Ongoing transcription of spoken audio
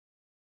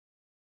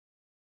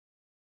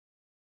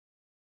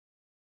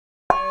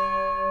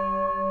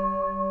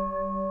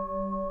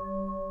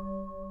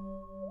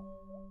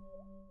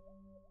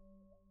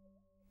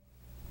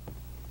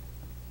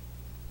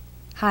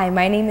Hi,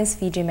 my name is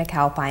Fiji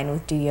McAlpine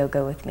with Do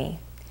Yoga With Me.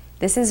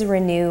 This is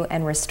Renew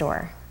and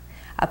Restore,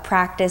 a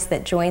practice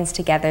that joins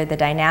together the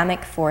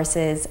dynamic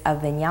forces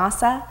of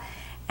vinyasa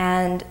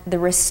and the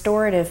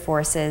restorative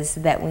forces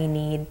that we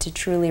need to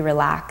truly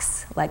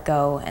relax, let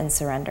go, and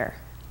surrender.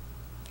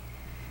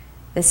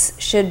 This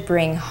should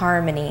bring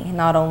harmony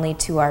not only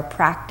to our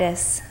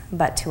practice,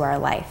 but to our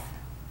life.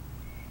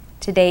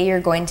 Today you're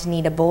going to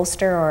need a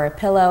bolster or a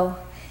pillow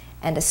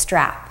and a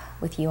strap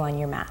with you on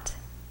your mat.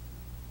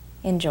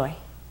 Enjoy.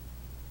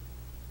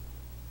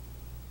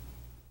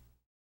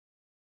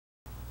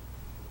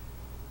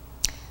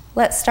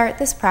 Let's start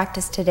this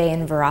practice today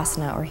in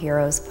Virasana or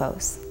Hero's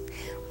Pose.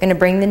 We're going to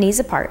bring the knees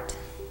apart,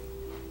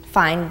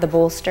 find the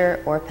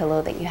bolster or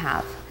pillow that you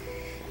have,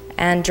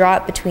 and draw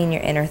it between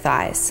your inner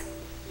thighs.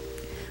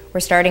 We're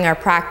starting our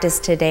practice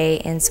today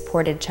in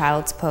supported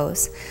child's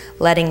pose,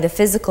 letting the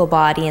physical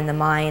body and the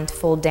mind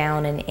fold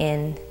down and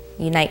in,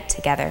 unite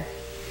together.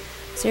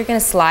 So you're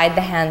going to slide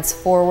the hands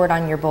forward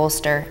on your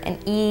bolster and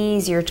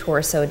ease your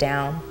torso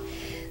down.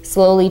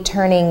 Slowly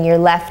turning your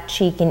left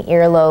cheek and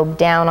earlobe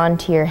down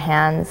onto your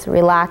hands,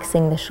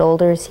 relaxing the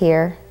shoulders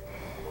here,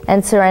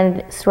 and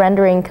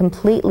surrendering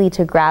completely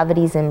to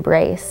gravity's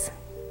embrace.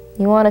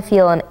 You want to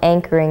feel an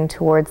anchoring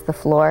towards the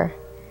floor.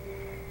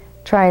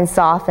 Try and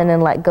soften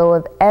and let go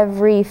of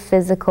every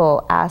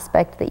physical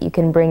aspect that you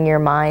can bring your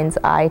mind's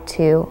eye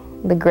to,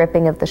 the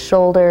gripping of the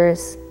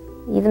shoulders,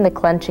 even the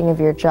clenching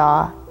of your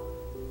jaw.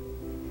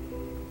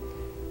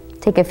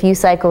 Take a few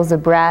cycles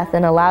of breath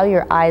and allow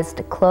your eyes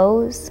to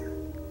close.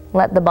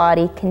 Let the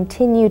body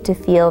continue to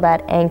feel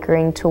that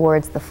anchoring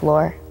towards the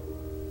floor.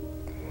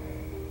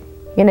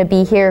 You're going to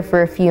be here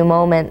for a few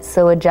moments,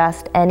 so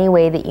adjust any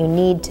way that you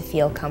need to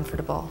feel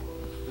comfortable.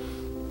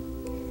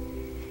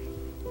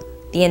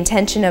 The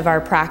intention of our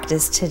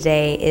practice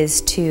today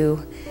is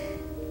to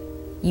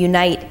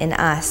unite in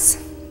us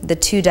the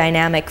two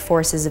dynamic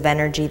forces of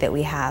energy that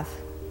we have.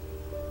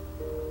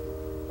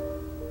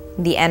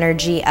 The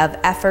energy of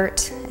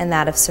effort and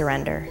that of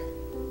surrender.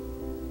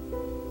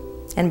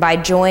 And by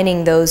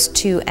joining those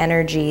two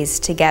energies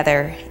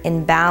together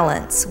in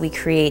balance, we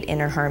create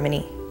inner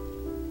harmony.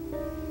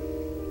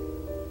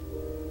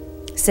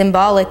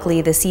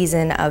 Symbolically, the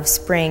season of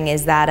spring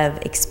is that of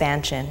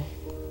expansion,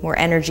 where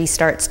energy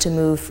starts to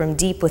move from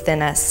deep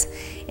within us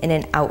in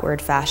an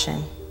outward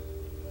fashion.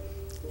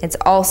 It's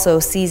also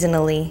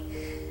seasonally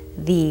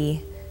the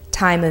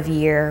time of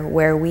year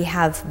where we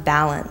have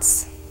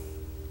balance.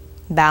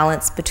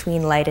 Balance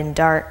between light and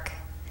dark,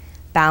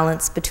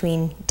 balance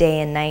between day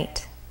and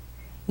night,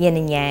 yin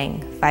and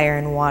yang, fire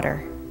and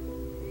water.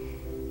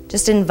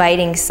 Just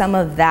inviting some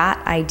of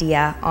that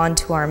idea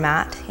onto our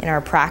mat in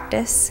our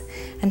practice,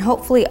 and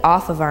hopefully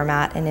off of our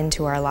mat and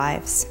into our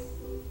lives.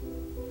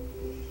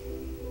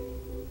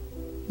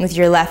 With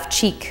your left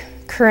cheek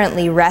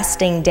currently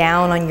resting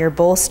down on your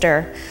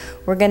bolster,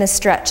 we're going to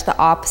stretch the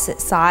opposite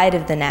side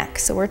of the neck.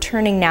 So we're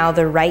turning now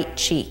the right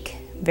cheek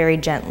very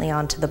gently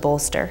onto the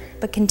bolster,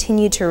 but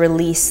continue to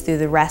release through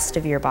the rest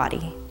of your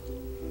body.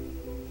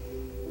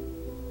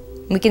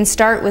 We can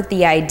start with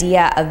the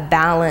idea of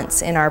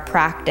balance in our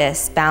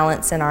practice,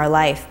 balance in our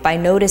life, by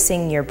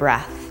noticing your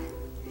breath.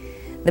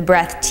 The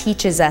breath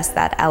teaches us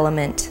that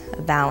element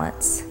of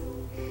balance.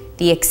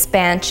 The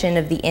expansion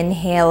of the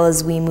inhale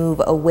as we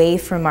move away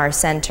from our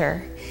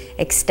center,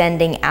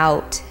 extending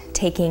out,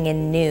 taking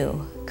in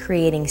new,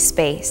 creating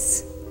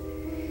space.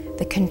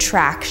 The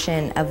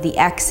contraction of the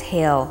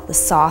exhale, the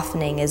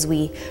softening as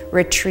we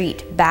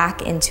retreat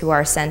back into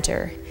our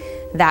center,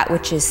 that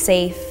which is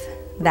safe,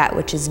 that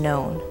which is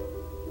known.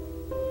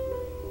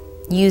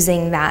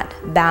 Using that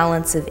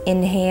balance of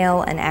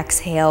inhale and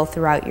exhale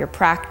throughout your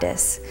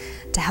practice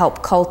to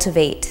help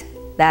cultivate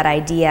that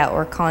idea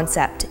or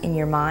concept in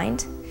your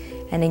mind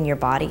and in your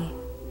body.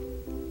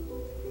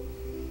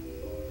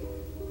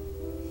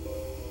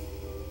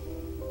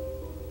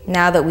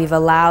 Now that we've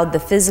allowed the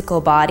physical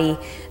body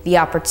the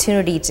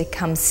opportunity to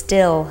come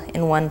still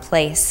in one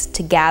place,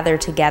 to gather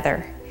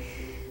together,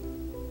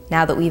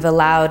 now that we've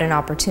allowed an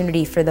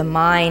opportunity for the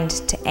mind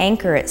to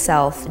anchor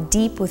itself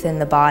deep within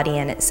the body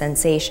and its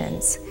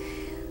sensations,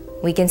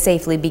 we can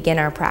safely begin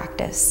our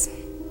practice.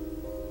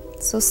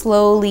 So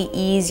slowly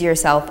ease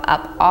yourself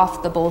up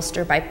off the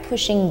bolster by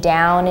pushing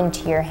down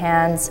into your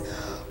hands,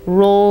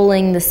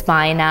 rolling the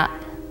spine up,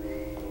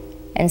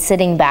 and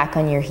sitting back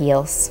on your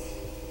heels.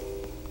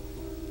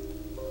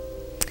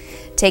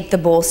 Take the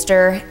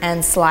bolster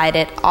and slide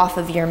it off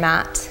of your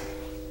mat.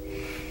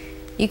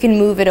 You can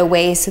move it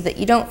away so that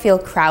you don't feel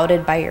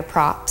crowded by your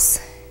props.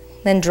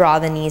 Then draw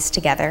the knees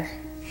together.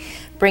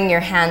 Bring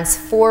your hands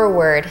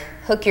forward,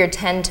 hook your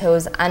 10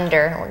 toes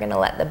under. We're gonna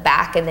let the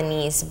back of the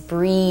knees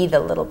breathe a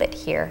little bit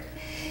here.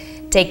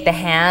 Take the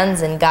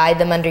hands and guide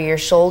them under your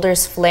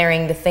shoulders,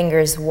 flaring the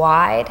fingers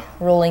wide,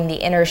 rolling the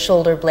inner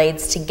shoulder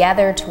blades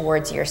together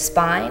towards your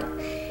spine.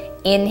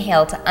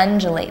 Inhale to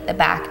undulate the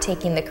back,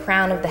 taking the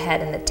crown of the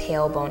head and the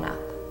tailbone up.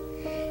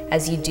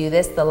 As you do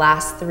this, the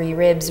last 3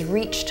 ribs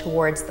reach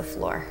towards the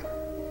floor.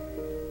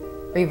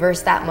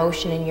 Reverse that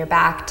motion in your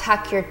back,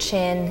 tuck your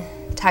chin,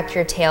 Tuck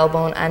your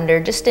tailbone under.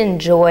 Just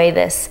enjoy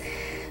this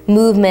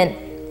movement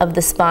of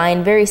the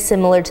spine, very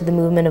similar to the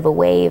movement of a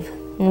wave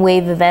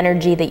of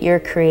energy that you're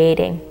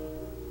creating.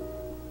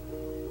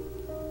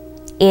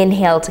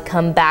 Inhale to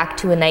come back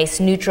to a nice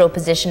neutral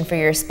position for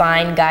your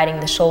spine, guiding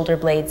the shoulder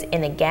blades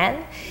in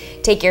again.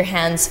 Take your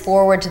hands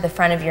forward to the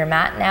front of your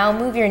mat now.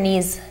 Move your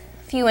knees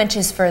a few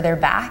inches further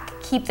back.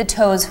 Keep the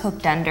toes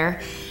hooked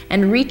under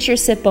and reach your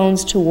sit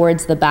bones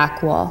towards the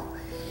back wall.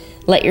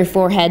 Let your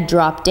forehead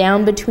drop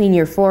down between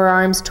your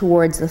forearms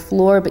towards the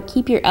floor, but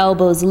keep your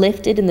elbows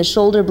lifted and the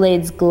shoulder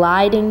blades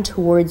gliding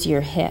towards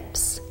your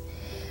hips.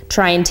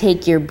 Try and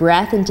take your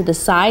breath into the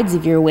sides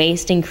of your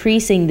waist,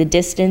 increasing the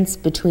distance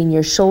between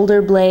your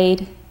shoulder blade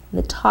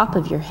and the top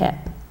of your hip.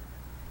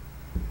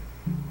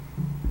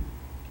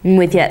 And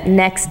with your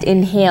next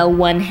inhale,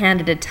 one hand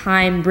at a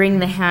time, bring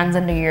the hands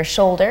under your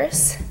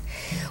shoulders.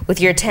 With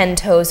your 10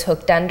 toes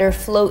hooked under,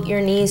 float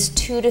your knees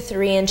 2 to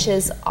 3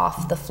 inches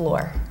off the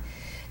floor.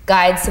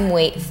 Guide some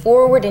weight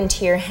forward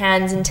into your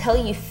hands until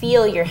you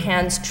feel your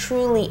hands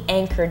truly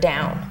anchor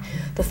down.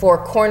 The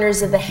 4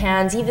 corners of the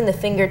hands, even the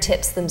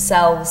fingertips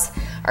themselves,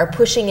 are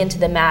pushing into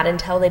the mat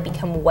until they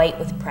become white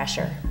with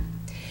pressure.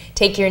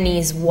 Take your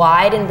knees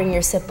wide and bring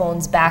your sit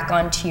bones back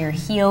onto your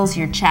heels.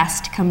 Your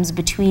chest comes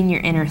between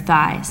your inner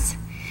thighs.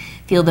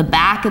 Feel the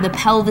back of the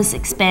pelvis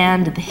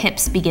expand, the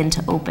hips begin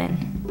to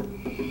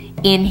open.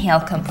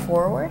 Inhale, come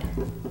forward.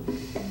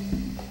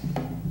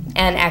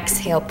 And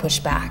exhale, push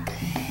back.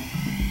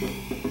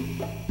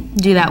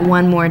 Do that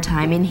one more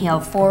time.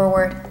 Inhale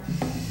forward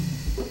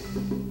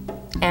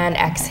and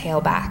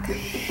exhale back.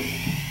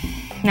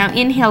 Now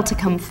inhale to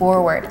come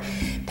forward.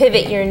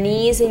 Pivot your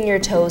knees and your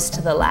toes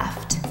to the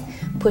left.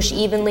 Push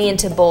evenly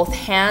into both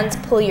hands.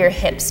 Pull your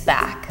hips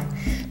back.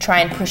 Try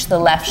and push the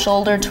left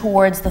shoulder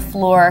towards the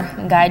floor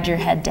and guide your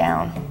head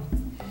down.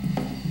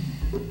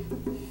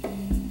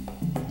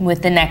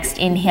 With the next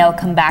inhale,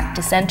 come back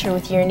to center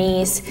with your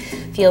knees.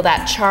 Feel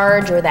that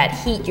charge or that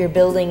heat you're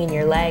building in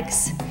your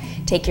legs.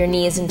 Take your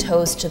knees and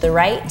toes to the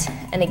right,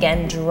 and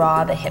again,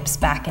 draw the hips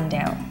back and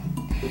down.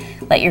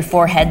 Let your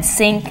forehead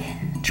sink.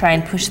 Try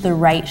and push the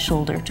right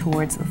shoulder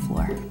towards the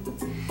floor.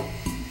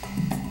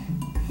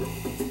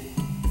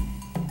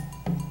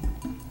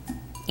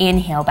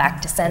 Inhale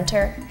back to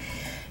center.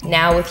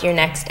 Now with your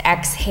next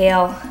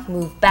exhale,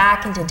 move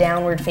back into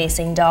downward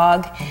facing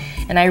dog.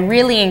 And I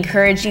really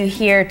encourage you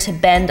here to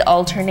bend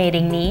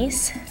alternating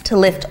knees, to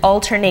lift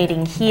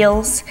alternating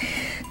heels,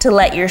 to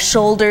let your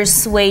shoulders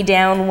sway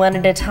down one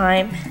at a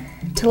time,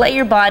 to let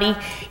your body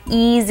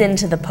ease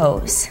into the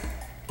pose.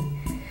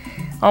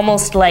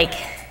 Almost like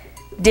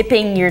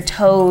dipping your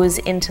toes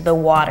into the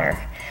water,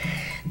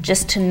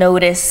 just to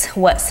notice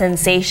what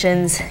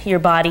sensations your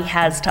body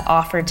has to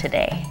offer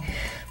today.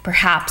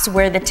 Perhaps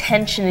where the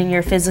tension in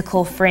your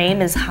physical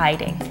frame is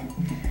hiding.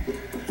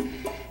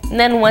 And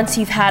then once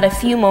you've had a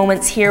few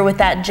moments here with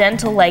that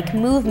gentle-like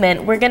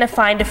movement, we're gonna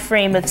find a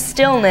frame of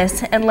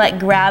stillness and let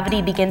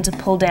gravity begin to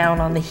pull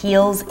down on the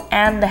heels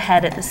and the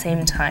head at the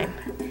same time.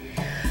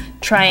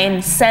 Try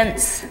and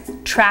sense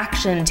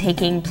traction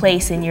taking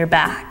place in your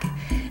back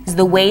as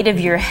the weight of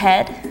your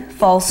head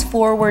falls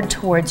forward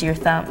towards your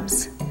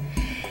thumbs.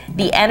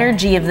 The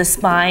energy of the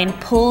spine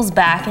pulls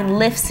back and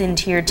lifts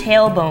into your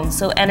tailbone,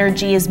 so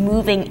energy is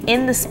moving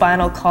in the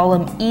spinal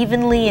column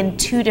evenly in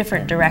 2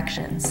 different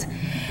directions.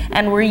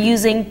 And we're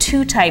using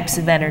 2 types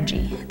of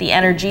energy. The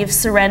energy of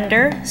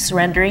surrender,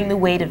 surrendering the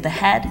weight of the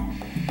head,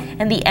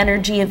 and the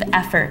energy of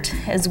effort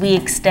as we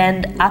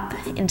extend up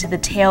into the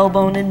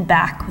tailbone and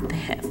back with the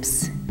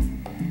hips.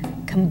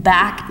 Come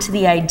back to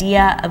the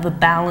idea of a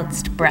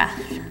balanced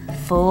breath.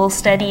 Full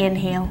steady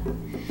inhale.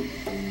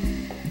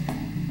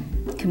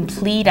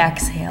 Complete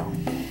exhale.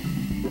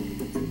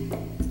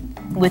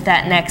 With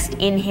that next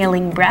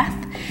inhaling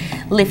breath,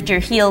 lift your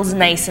heels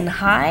nice and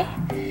high.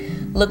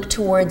 Look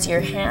towards your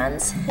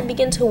hands and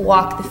begin to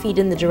walk the feet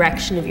in the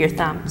direction of your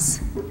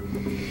thumbs.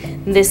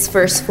 This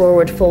first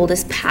forward fold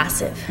is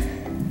passive.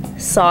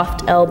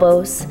 Soft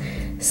elbows,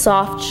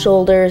 soft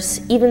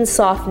shoulders, even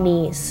soft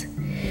knees.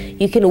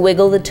 You can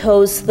wiggle the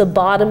toes to the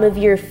bottom of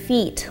your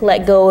feet,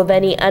 let go of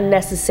any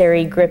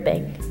unnecessary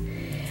gripping.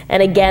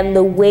 And again,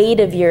 the weight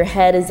of your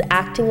head is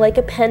acting like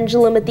a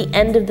pendulum at the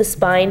end of the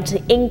spine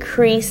to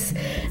increase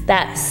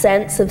that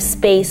sense of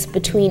space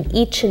between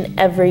each and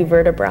every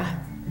vertebra.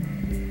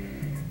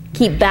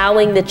 Keep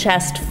bowing the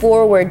chest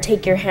forward,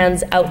 take your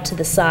hands out to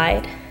the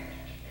side.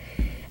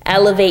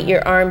 Elevate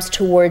your arms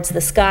towards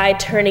the sky,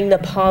 turning the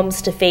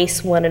palms to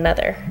face one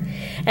another.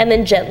 And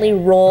then gently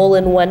roll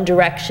in one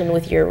direction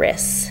with your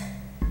wrists.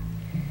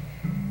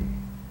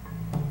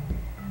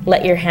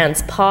 Let your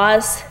hands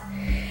pause,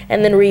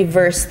 and then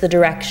reverse the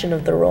direction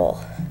of the roll.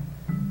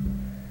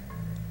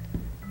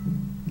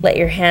 Let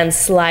your hands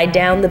slide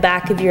down the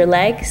back of your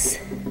legs.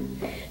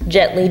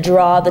 Gently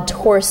draw the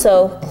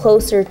torso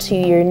closer to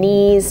your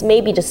knees,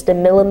 maybe just a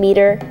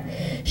millimeter.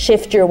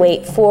 Shift your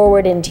weight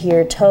forward into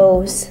your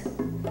toes.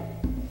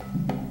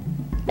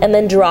 And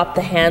then drop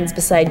the hands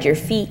beside your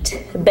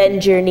feet.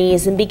 Bend your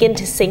knees and begin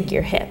to sink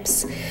your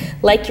hips,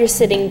 like you're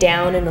sitting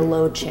down in a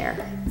low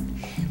chair.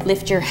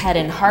 Lift your head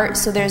and heart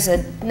so there's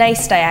a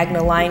nice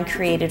diagonal line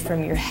created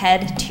from your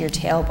head to your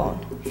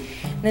tailbone.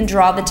 And then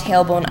draw the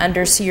tailbone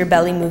under so your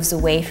belly moves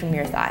away from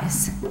your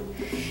thighs.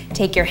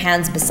 Take your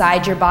hands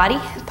beside your body,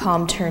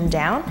 palm turned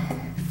down,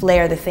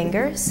 flare the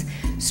fingers,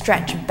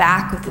 stretch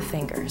back with the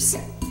fingers.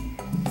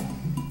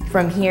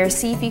 From here,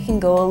 see if you can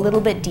go a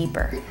little bit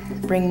deeper.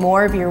 Bring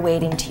more of your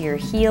weight into your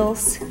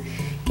heels.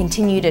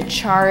 Continue to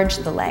charge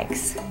the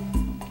legs.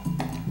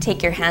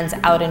 Take your hands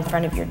out in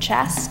front of your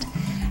chest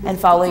and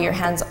follow your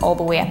hands all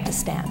the way up to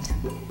stand.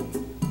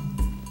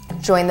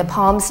 Join the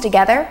palms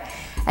together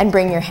and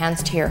bring your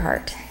hands to your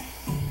heart.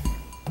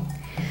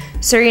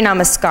 Surya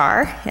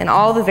Namaskar and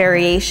all the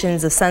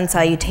variations of sun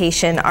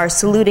salutation are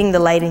saluting the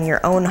light in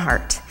your own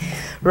heart,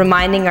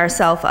 reminding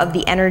ourselves of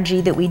the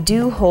energy that we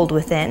do hold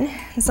within.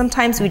 And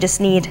sometimes we just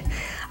need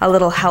a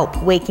little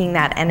help waking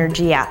that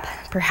energy up,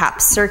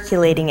 perhaps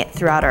circulating it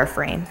throughout our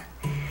frame.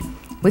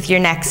 With your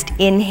next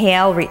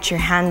inhale, reach your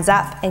hands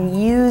up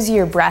and use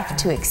your breath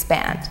to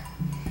expand.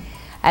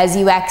 As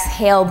you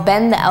exhale,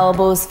 bend the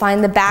elbows,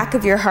 find the back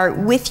of your heart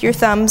with your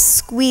thumbs,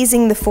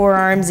 squeezing the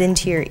forearms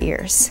into your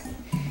ears.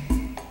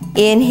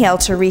 Inhale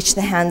to reach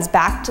the hands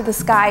back to the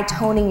sky,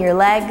 toning your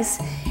legs.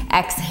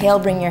 Exhale,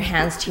 bring your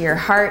hands to your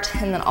heart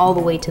and then all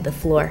the way to the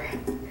floor.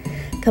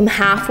 Come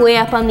halfway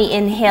up on the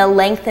inhale,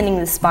 lengthening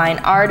the spine,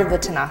 Ardha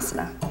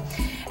Uttanasana.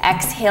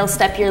 Exhale,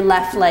 step your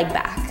left leg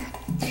back.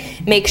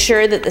 Make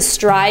sure that the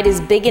stride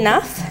is big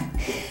enough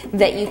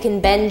that you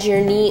can bend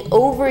your knee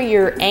over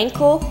your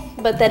ankle,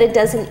 but that it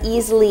doesn't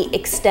easily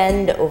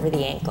extend over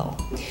the ankle.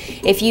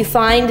 If you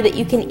find that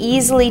you can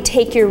easily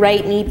take your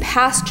right knee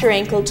past your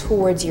ankle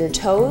towards your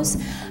toes,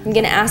 I'm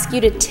going to ask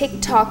you to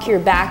tick-tock your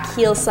back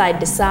heel side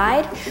to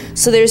side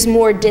so there's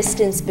more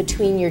distance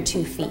between your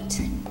 2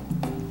 feet.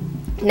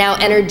 Now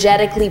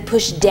energetically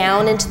push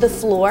down into the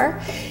floor,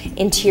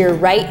 into your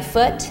right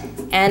foot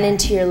and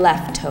into your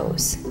left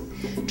toes.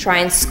 Try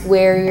and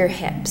square your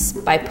hips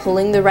by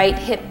pulling the right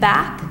hip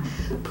back,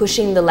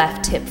 pushing the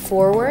left hip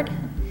forward,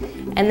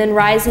 and then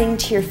rising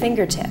to your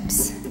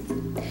fingertips.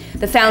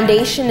 The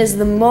foundation is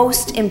the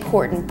most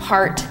important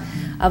part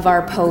of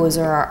our pose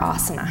or our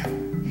asana.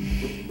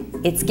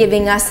 It's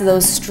giving us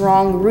those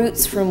strong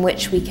roots from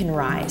which we can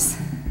rise.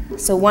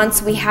 So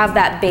once we have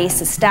that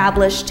base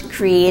established,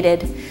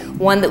 created,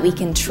 one that we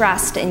can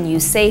trust and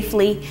use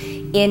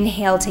safely,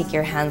 inhale, take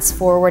your hands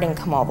forward and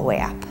come all the way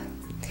up.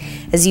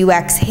 As you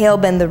exhale,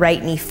 bend the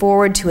right knee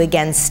forward to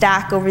again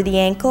stack over the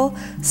ankle,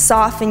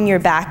 soften your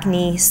back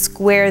knee,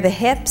 square the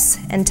hips,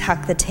 and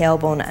tuck the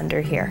tailbone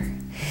under here.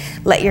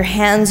 Let your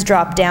hands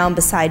drop down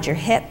beside your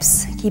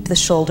hips, keep the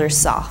shoulders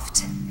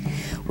soft.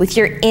 With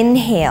your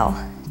inhale,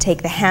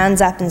 take the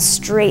hands up and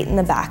straighten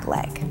the back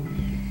leg.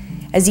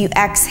 As you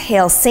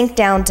exhale, sink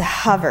down to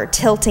hover,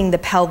 tilting the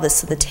pelvis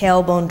so the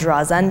tailbone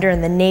draws under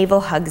and the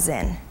navel hugs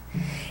in.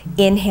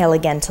 Inhale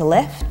again to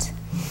lift.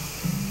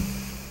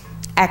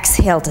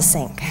 Exhale to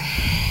sink.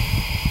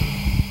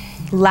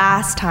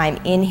 Last time,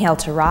 inhale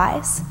to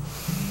rise.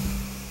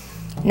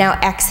 Now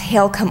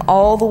exhale, come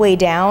all the way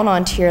down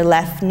onto your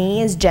left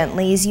knee as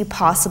gently as you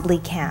possibly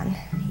can.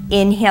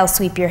 Inhale,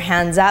 sweep your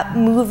hands up,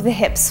 move the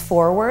hips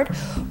forward,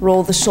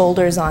 roll the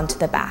shoulders onto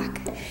the back.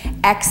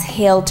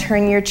 Exhale,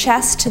 turn your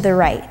chest to the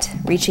right,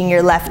 reaching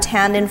your left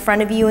hand in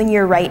front of you and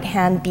your right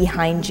hand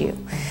behind you.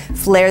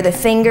 Flare the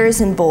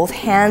fingers in both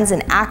hands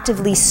and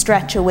actively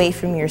stretch away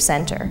from your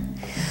center.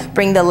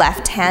 Bring the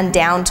left hand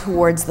down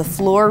towards the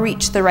floor,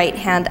 reach the right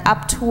hand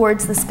up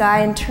towards the sky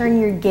and turn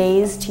your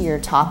gaze to your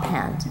top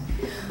hand.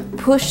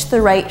 Push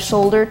the right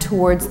shoulder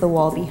towards the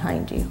wall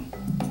behind you.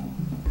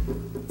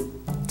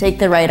 Take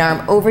the right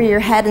arm over your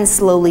head and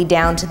slowly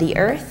down to the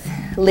earth.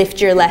 Lift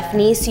your left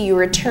knee so you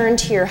return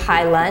to your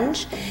high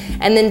lunge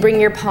and then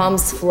bring your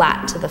palms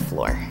flat to the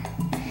floor.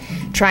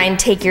 Try and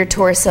take your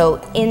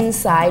torso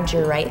inside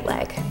your right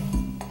leg.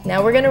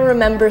 Now we're going to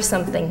remember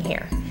something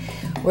here.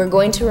 We're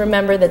going to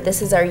remember that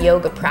this is our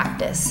yoga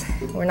practice.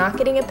 We're not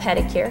getting a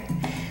pedicure,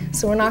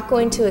 so we're not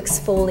going to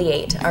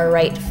exfoliate our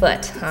right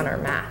foot on our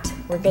mat.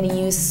 We're going to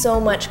use so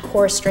much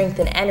core strength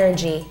and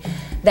energy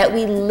that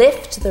we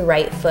lift the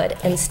right foot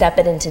and step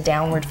it into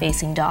downward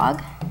facing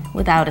dog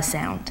without a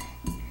sound.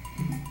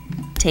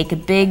 Take a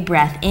big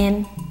breath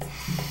in.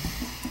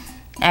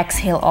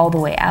 Exhale all the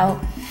way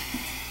out.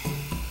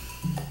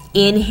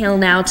 Inhale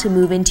now to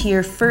move into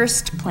your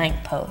first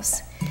plank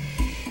pose.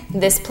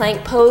 This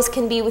plank pose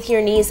can be with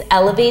your knees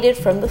elevated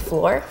from the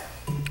floor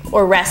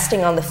or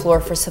resting on the floor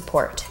for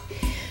support.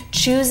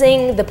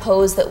 Choosing the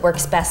pose that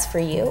works best for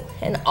you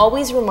and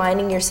always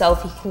reminding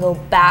yourself you can go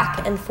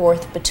back and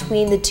forth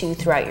between the two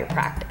throughout your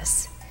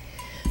practice.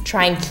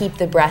 Try and keep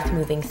the breath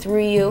moving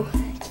through you.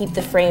 Keep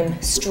the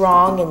frame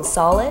strong and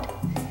solid.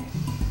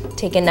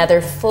 Take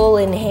another full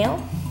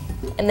inhale,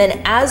 and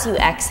then as you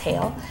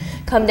exhale,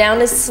 come down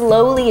as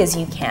slowly as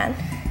you can.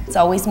 It's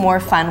always more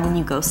fun when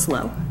you go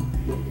slow.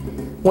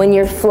 When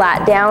you're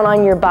flat down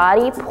on your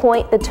body,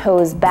 point the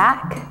toes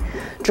back.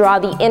 Draw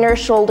the inner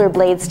shoulder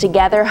blades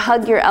together,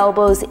 hug your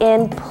elbows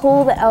in,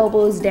 pull the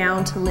elbows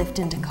down to lift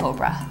into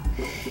cobra.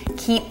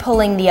 Keep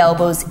pulling the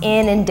elbows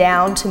in and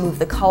down to move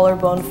the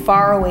collarbone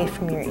far away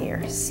from your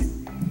ears.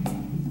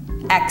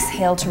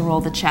 Exhale to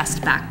roll the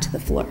chest back to the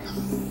floor.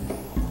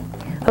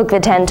 Hook the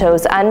 10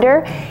 toes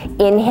under,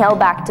 inhale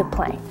back to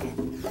plank.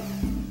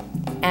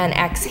 And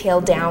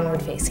exhale,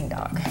 downward facing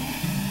dog.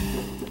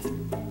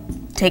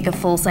 Take a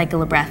full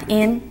cycle of breath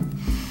in,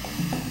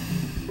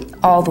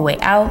 all the way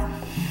out.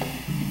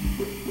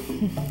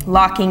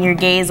 Locking your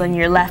gaze on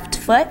your left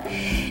foot,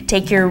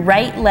 take your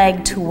right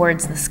leg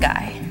towards the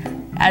sky.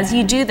 As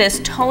you do this,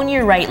 tone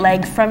your right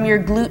leg from your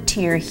glute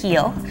to your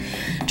heel.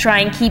 Try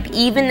and keep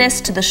evenness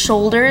to the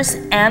shoulders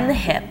and the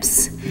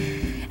hips.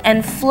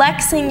 And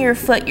flexing your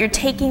foot, you're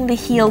taking the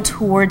heel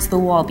towards the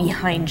wall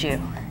behind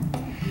you.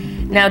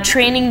 Now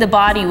training the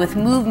body with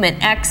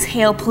movement,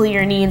 exhale, pull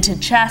your knee into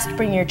chest,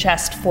 bring your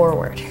chest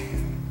forward.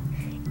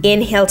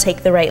 Inhale,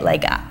 take the right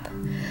leg up.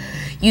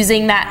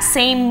 Using that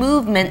same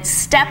movement,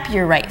 step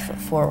your right foot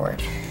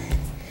forward.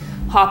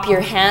 Hop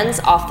your hands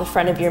off the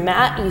front of your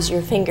mat, use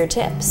your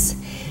fingertips.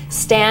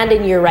 Stand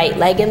in your right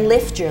leg and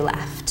lift your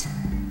left.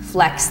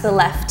 Flex the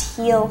left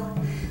heel.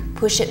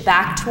 Push it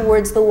back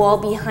towards the wall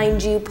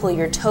behind you, pull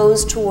your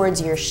toes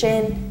towards your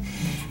shin,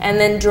 and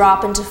then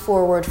drop into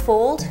forward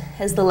fold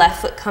as the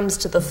left foot comes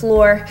to the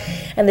floor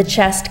and the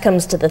chest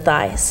comes to the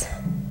thighs.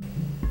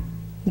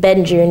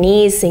 Bend your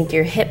knees, sink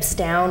your hips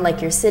down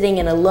like you're sitting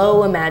in a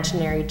low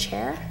imaginary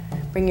chair.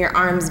 Bring your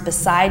arms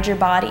beside your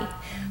body,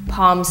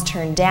 palms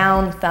turned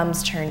down,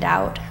 thumbs turned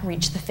out,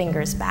 reach the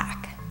fingers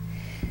back.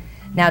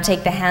 Now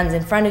take the hands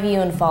in front of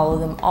you and follow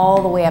them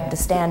all the way up to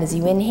stand as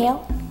you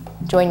inhale.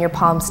 Join your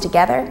palms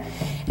together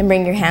and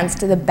bring your hands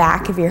to the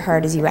back of your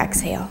heart as you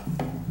exhale.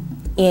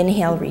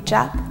 Inhale, reach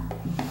up.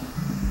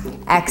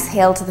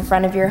 Exhale to the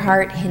front of your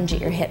heart, hinge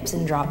at your hips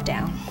and drop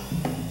down.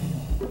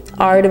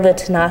 Ardha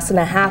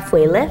Uttanasana,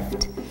 halfway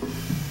lift.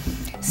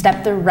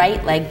 Step the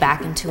right leg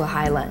back into a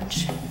high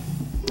lunge.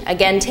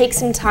 Again, take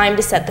some time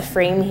to set the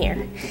frame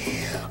here.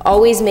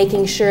 Always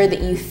making sure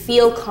that you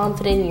feel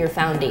confident in your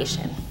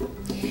foundation.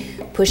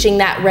 Pushing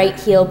that right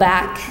heel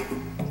back,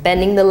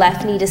 bending the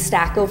left knee to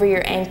stack over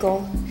your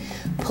ankle,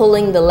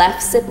 pulling the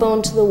left sit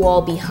bone to the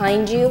wall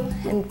behind you,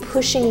 and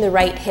pushing the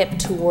right hip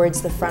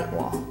towards the front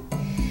wall.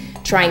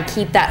 Try and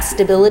keep that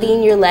stability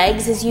in your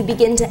legs as you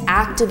begin to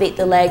activate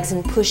the legs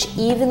and push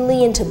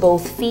evenly into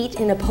both feet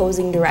in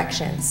opposing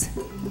directions.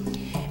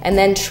 And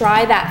then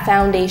try that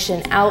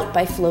foundation out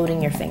by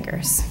floating your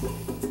fingers.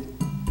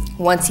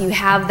 Once you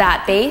have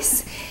that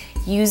base,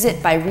 use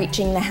it by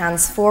reaching the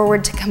hands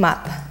forward to come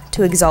up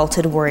to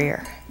Exalted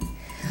Warrior.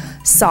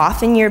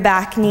 Soften your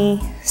back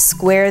knee,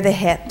 square the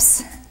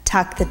hips,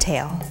 tuck the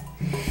tail.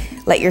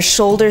 Let your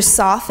shoulders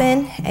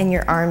soften and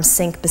your arms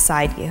sink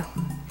beside you.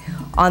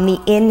 On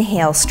the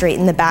inhale,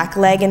 straighten the back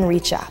leg and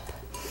reach up.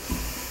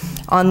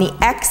 On the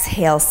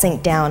exhale,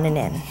 sink down and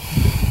in.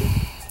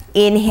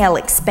 Inhale,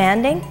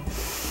 expanding.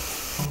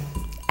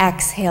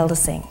 Exhale to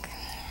sink.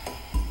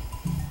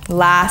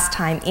 Last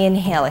time,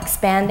 inhale,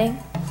 expanding.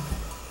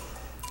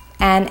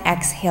 And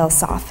exhale,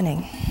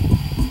 softening.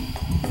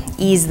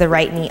 Ease the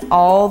right knee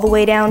all the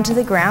way down to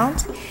the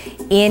ground.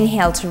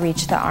 Inhale to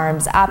reach the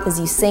arms up as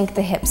you sink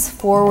the hips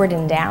forward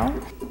and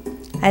down.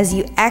 As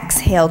you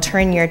exhale,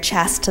 turn your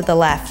chest to the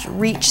left.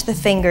 Reach the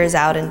fingers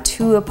out in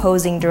two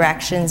opposing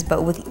directions,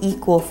 but with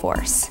equal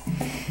force.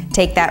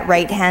 Take that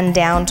right hand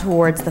down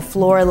towards the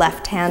floor,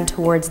 left hand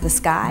towards the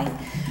sky.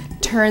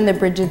 Turn the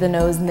bridge of the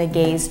nose and the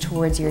gaze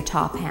towards your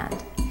top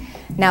hand.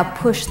 Now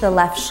push the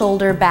left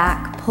shoulder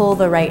back, pull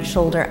the right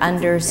shoulder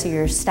under so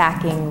you're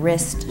stacking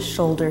wrist,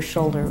 shoulder,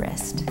 shoulder,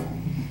 wrist.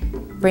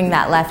 Bring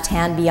that left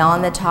hand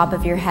beyond the top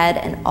of your head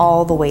and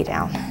all the way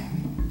down.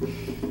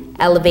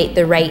 Elevate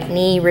the right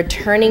knee,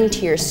 returning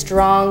to your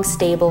strong,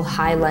 stable,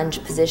 high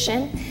lunge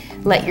position.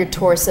 Let your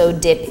torso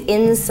dip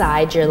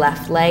inside your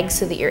left leg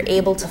so that you're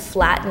able to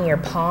flatten your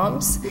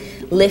palms,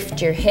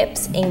 lift your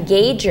hips,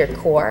 engage your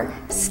core,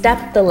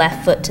 step the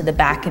left foot to the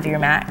back of your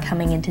mat,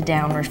 coming into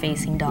downward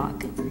facing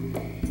dog.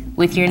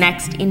 With your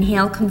next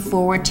inhale, come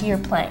forward to your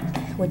plank,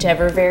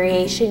 whichever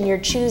variation you're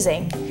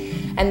choosing.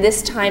 And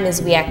this time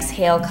as we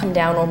exhale, come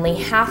down only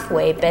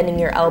halfway, bending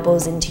your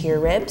elbows into your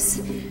ribs,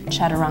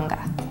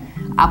 chaturanga.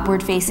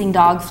 Upward facing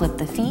dog, flip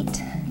the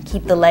feet.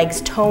 Keep the legs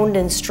toned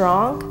and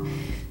strong.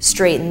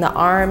 Straighten the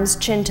arms,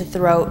 chin to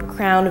throat,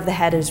 crown of the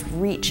head is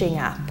reaching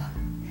up.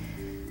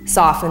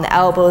 Soften the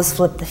elbows,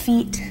 flip the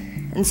feet,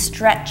 and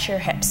stretch your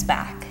hips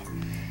back.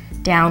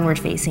 Downward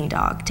facing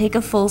dog. Take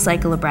a full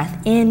cycle of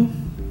breath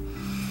in,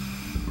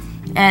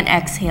 and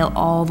exhale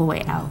all the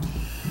way out.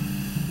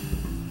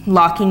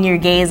 Locking your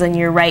gaze on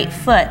your right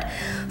foot,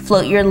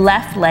 float your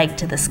left leg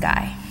to the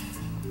sky.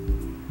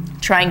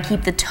 Try and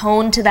keep the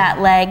tone to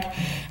that leg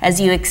as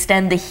you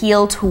extend the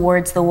heel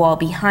towards the wall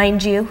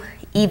behind you.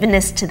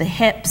 Evenness to the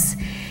hips,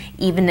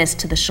 evenness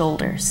to the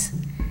shoulders.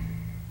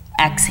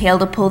 Exhale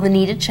to pull the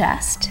knee to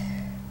chest.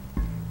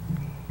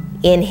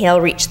 Inhale,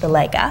 reach the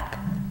leg up.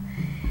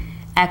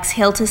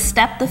 Exhale to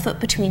step the foot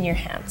between your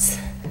hands.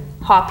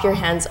 Hop your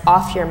hands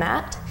off your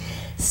mat.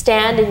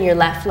 Stand in your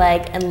left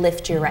leg and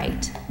lift your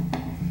right.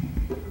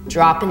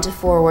 Drop into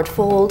forward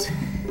fold.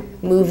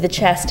 Move the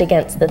chest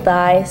against the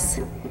thighs.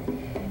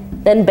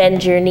 Then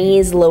bend your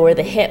knees, lower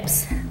the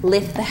hips,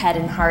 lift the head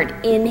and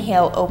heart.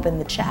 Inhale, open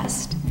the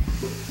chest.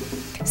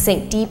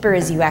 Sink deeper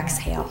as you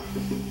exhale.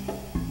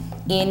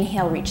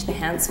 Inhale, reach the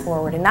hands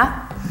forward and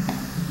up.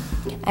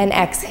 And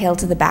exhale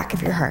to the back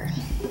of your heart.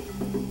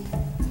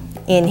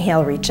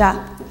 Inhale, reach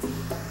up.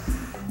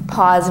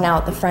 Pause now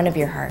at the front of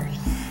your heart.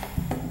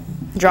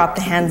 Drop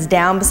the hands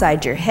down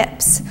beside your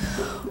hips.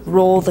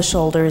 Roll the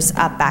shoulders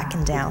up, back,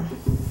 and down.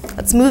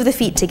 Let's move the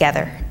feet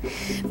together.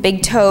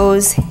 Big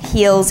toes,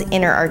 heels,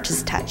 inner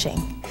arches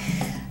touching.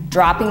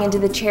 Dropping into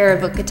the chair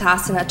of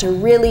Utkatasana to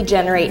really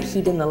generate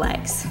heat in the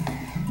legs.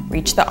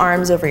 Reach the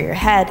arms over your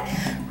head.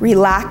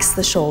 Relax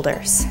the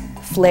shoulders.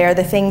 Flare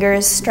the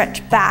fingers,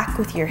 stretch back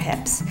with your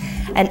hips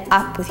and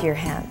up with your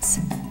hands.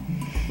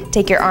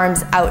 Take your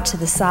arms out to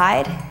the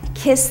side.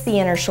 Kiss the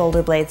inner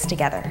shoulder blades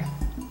together.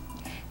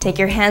 Take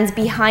your hands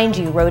behind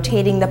you,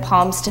 rotating the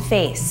palms to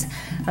face.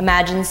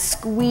 Imagine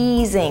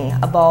squeezing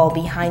a ball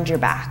behind your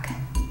back.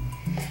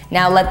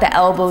 Now let the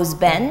elbows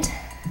bend.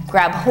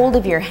 Grab hold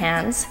of your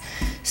hands.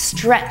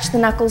 Stretch the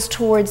knuckles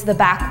towards the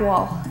back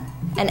wall.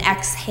 And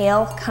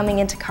exhale, coming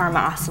into Karma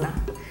Asana.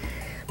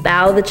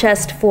 Bow the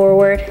chest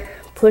forward.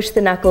 Push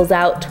the knuckles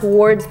out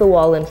towards the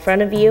wall in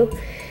front of you.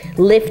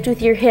 Lift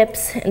with your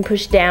hips and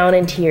push down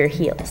into your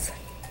heels.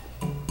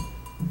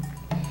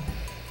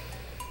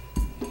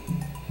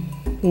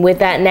 With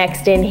that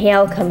next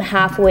inhale, come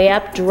halfway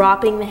up,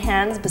 dropping the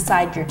hands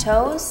beside your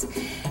toes.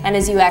 And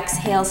as you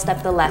exhale,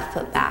 step the left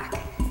foot back.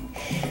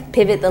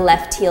 Pivot the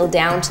left heel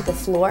down to the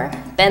floor.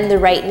 Bend the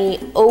right knee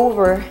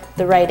over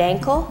the right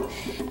ankle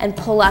and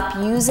pull up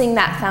using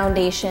that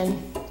foundation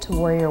to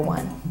Warrior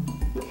One.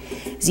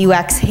 As you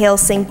exhale,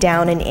 sink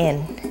down and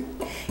in.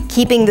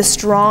 Keeping the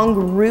strong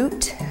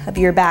root of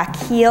your back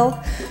heel,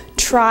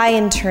 try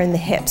and turn the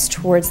hips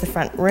towards the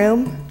front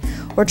room,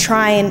 or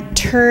try and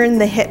turn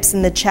the hips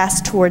and the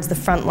chest towards the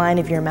front line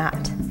of your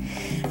mat.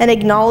 And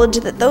acknowledge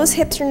that those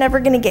hips are never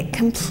going to get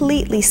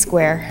completely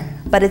square,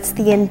 but it's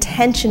the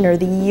intention or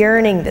the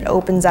yearning that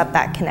opens up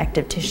that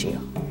connective tissue.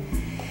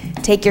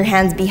 Take your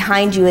hands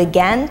behind you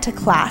again to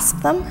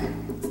clasp them.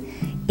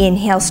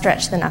 Inhale,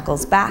 stretch the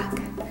knuckles back.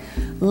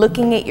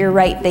 Looking at your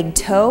right big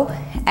toe,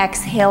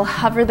 exhale,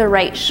 hover the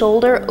right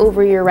shoulder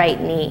over your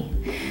right knee.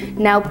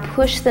 Now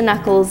push the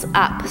knuckles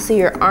up so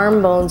your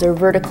arm bones are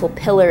vertical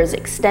pillars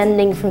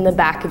extending from the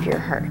back of your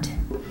heart.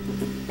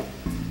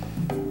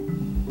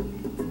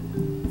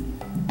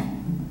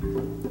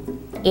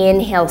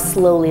 Inhale,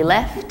 slowly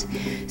lift.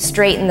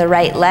 Straighten the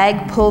right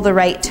leg, pull the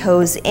right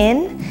toes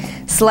in.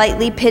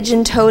 Slightly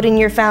pigeon-toed in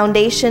your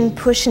foundation,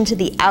 push into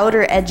the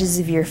outer edges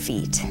of your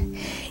feet.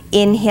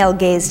 Inhale,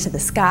 gaze to the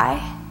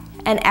sky.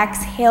 And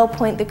exhale,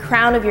 point the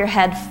crown of your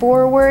head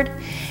forward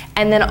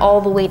and then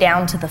all the way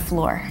down to the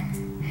floor.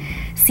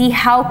 See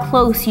how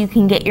close you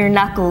can get your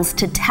knuckles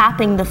to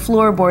tapping the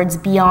floorboards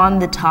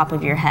beyond the top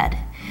of your head.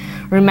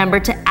 Remember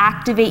to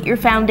activate your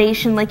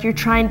foundation like you're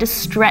trying to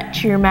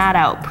stretch your mat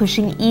out,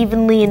 pushing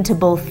evenly into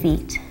both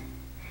feet.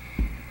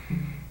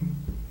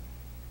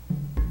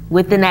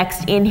 With the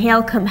next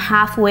inhale, come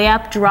halfway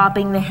up,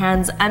 dropping the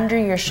hands under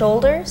your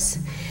shoulders.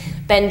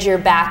 Bend your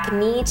back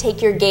knee,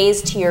 take your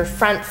gaze to your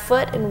front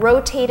foot and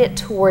rotate it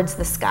towards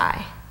the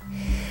sky.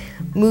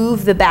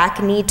 Move the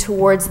back knee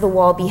towards the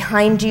wall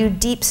behind you,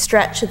 deep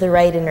stretch of the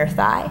right inner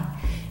thigh,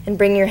 and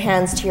bring your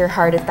hands to your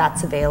heart if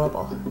that's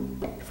available.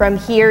 From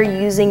here,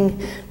 using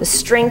the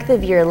strength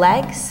of your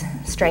legs,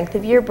 strength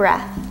of your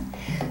breath,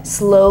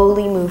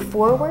 slowly move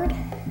forward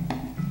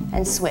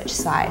and switch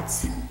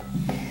sides.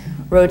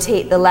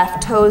 Rotate the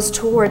left toes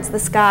towards the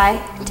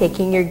sky,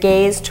 taking your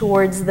gaze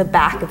towards the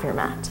back of your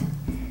mat.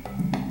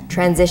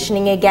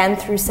 Transitioning again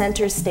through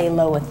center, stay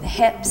low with the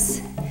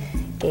hips,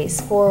 gaze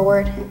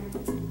forward.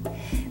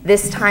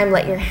 This time,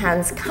 let your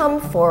hands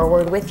come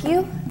forward with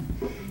you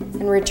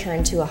and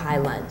return to a high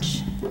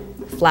lunge.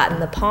 Flatten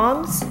the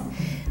palms,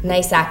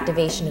 nice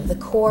activation of the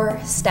core,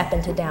 step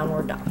into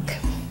downward dog.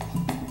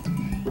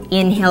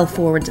 Inhale,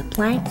 forward to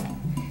plank,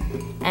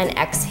 and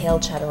exhale,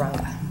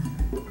 chaturanga.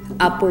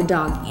 Upward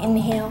dog,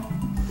 inhale,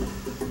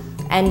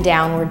 and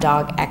downward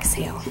dog,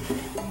 exhale.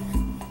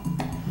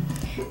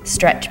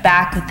 Stretch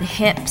back with the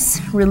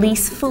hips,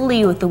 release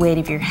fully with the weight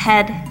of your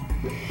head.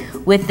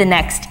 With the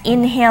next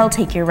inhale,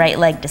 take your right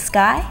leg to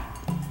sky.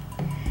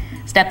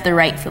 Step the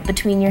right foot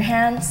between your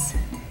hands.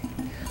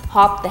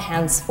 Hop the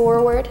hands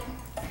forward.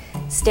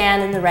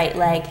 Stand in the right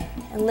leg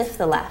and lift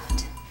the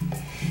left.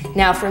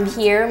 Now from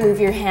here, move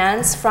your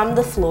hands from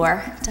the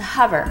floor to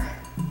hover.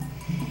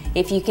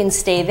 If you can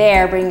stay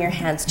there, bring your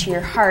hands to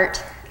your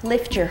heart,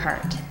 lift your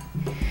heart.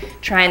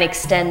 Try and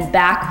extend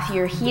back with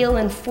your heel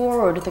and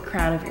forward with the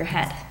crown of your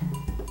head.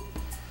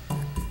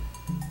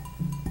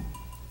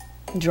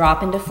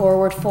 Drop into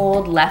forward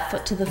fold, left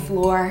foot to the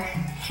floor,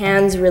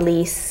 hands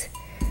release,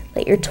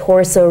 let your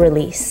torso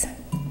release.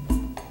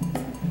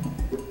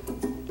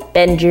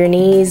 Bend your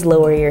knees,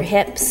 lower your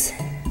hips,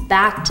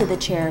 back to the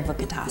chair of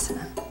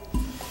Utkatasana.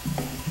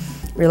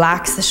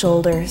 Relax the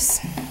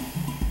shoulders,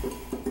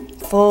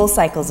 full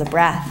cycles of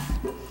breath.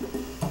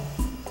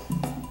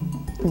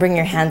 Bring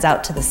your hands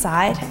out to the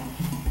side.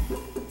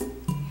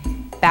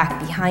 Back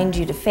behind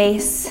you to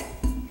face.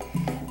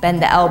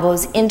 Bend the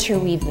elbows,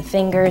 interweave the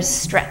fingers,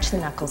 stretch the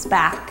knuckles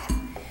back,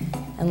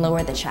 and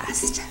lower the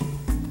chest.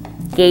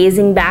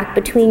 Gazing back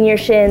between your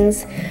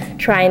shins,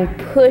 try and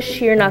push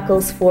your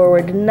knuckles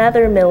forward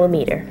another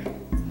millimeter.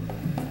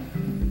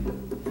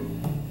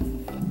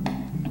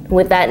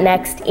 With that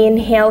next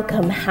inhale,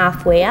 come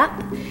halfway up,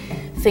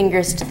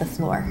 fingers to the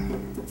floor.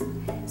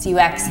 As you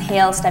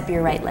exhale, step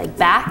your right leg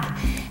back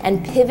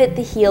and pivot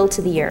the heel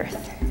to the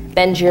earth.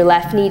 Bend your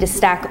left knee to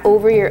stack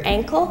over your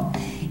ankle.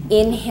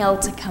 Inhale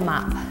to come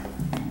up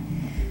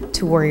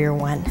to warrior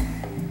one.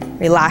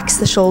 Relax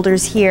the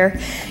shoulders here.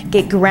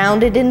 Get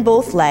grounded in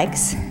both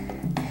legs.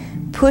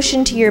 Push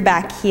into your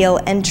back heel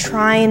and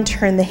try and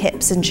turn the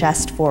hips and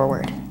chest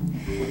forward.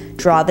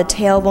 Draw the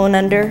tailbone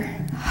under.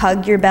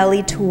 Hug your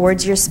belly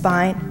towards your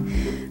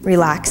spine.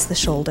 Relax the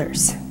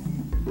shoulders.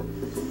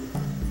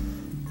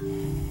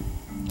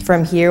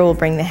 From here, we'll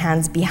bring the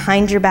hands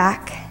behind your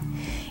back.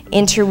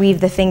 Interweave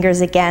the fingers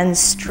again.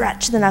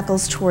 Stretch the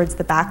knuckles towards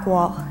the back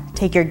wall.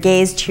 Take your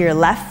gaze to your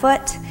left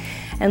foot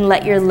and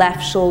let your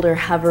left shoulder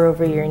hover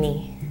over your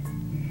knee.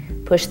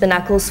 Push the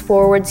knuckles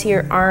forward so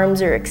your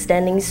arms are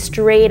extending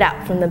straight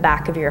up from the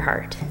back of your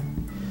heart.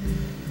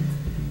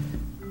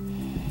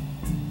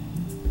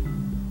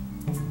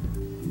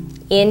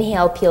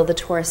 Inhale, peel the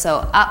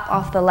torso up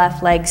off the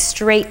left leg,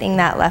 straightening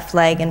that left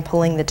leg and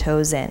pulling the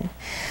toes in.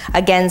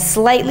 Again,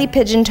 slightly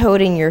pigeon-toed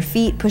in your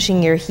feet,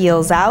 pushing your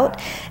heels out.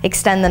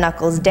 Extend the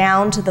knuckles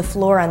down to the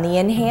floor on the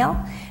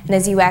inhale. And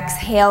as you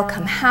exhale,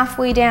 come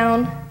halfway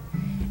down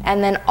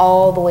and then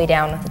all the way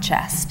down with the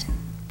chest.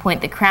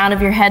 Point the crown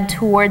of your head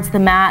towards the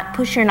mat.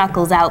 Push your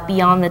knuckles out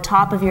beyond the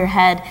top of your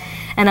head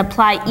and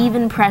apply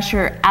even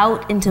pressure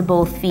out into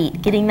both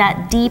feet, getting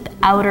that deep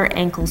outer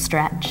ankle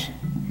stretch.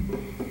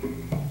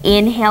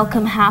 Inhale,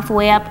 come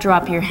halfway up,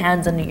 drop your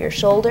hands under your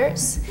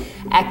shoulders.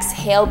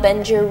 Exhale,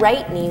 bend your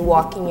right knee,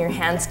 walking your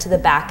hands to the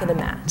back of the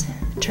mat.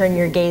 Turn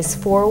your gaze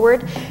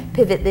forward,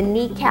 pivot the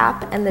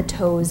kneecap and the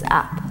toes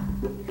up.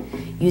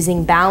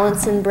 Using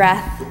balance and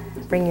breath,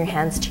 bring your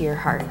hands to your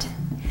heart.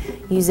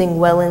 Using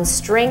will and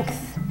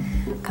strength,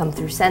 come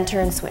through center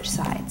and switch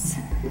sides.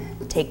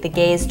 Take the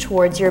gaze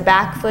towards your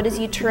back foot as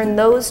you turn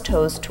those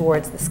toes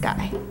towards the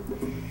sky.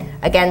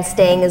 Again,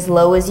 staying as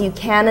low as you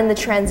can in the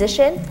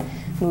transition.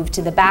 Move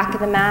to the back of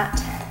the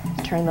mat,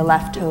 turn the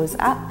left toes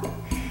up.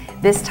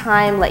 This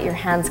time, let your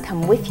hands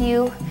come with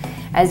you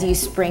as you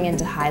spring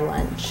into high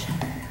lunge.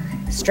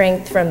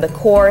 Strength from the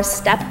core,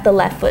 step the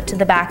left foot to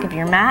the back of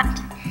your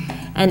mat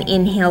and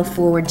inhale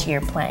forward to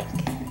your plank.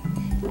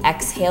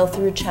 Exhale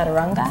through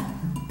chaturanga,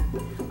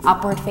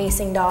 upward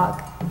facing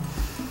dog,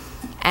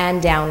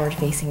 and downward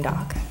facing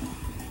dog.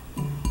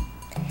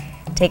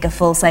 Take a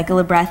full cycle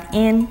of breath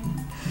in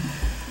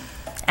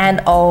and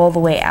all the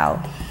way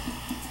out.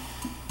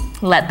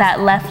 Let that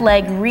left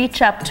leg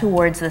reach up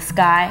towards the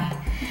sky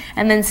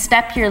and then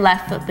step your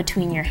left foot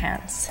between your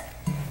hands.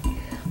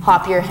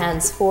 Hop your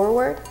hands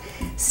forward,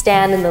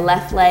 stand in the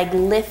left leg,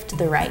 lift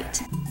the right.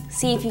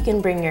 See if you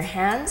can bring your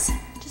hands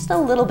just a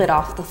little bit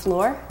off the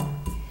floor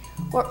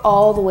or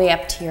all the way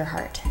up to your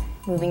heart,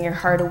 moving your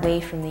heart away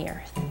from the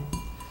earth.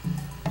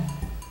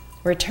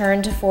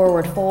 Return to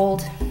forward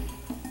fold,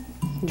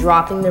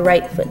 dropping the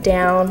right foot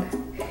down,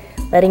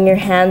 letting your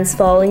hands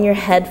fall and your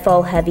head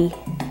fall heavy.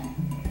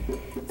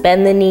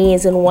 Bend the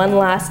knees and one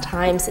last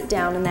time sit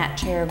down in that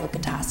chair of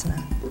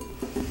Utkatasana.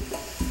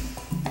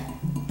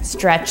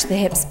 Stretch the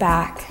hips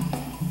back.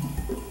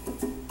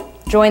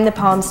 Join the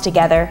palms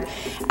together.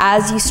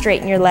 As you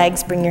straighten your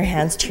legs, bring your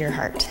hands to your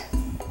heart.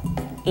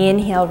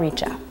 Inhale,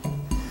 reach up.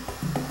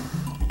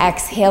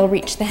 Exhale,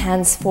 reach the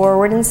hands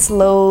forward and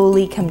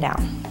slowly come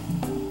down.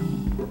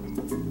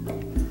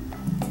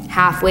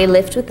 Halfway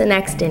lift with the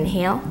next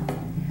inhale.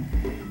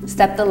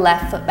 Step the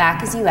left foot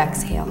back as you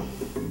exhale.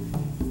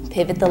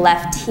 Pivot the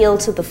left heel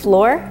to the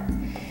floor.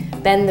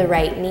 Bend the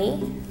right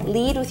knee.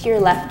 Lead with your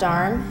left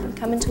arm and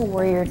come into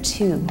warrior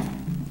two.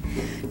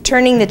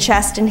 Turning the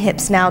chest and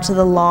hips now to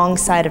the long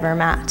side of our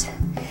mat.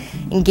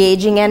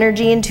 Engaging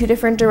energy in two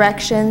different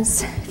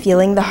directions.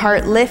 Feeling the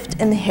heart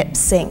lift and the hips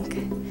sink.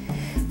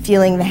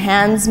 Feeling the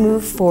hands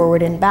move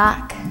forward and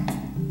back.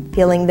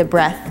 Feeling the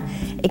breath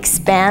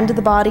expand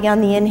the body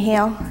on the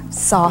inhale.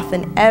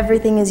 Soften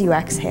everything as you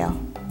exhale.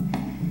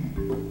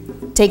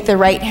 Take the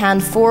right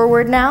hand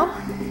forward now.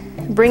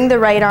 Bring the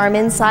right arm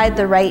inside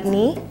the right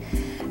knee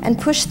and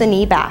push the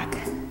knee back.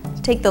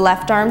 Take the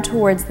left arm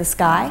towards the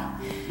sky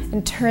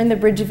and turn the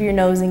bridge of your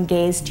nose and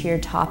gaze to your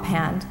top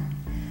hand.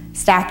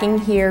 Stacking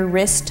here,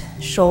 wrist,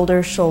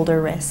 shoulder,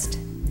 shoulder, wrist.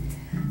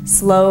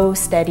 Slow,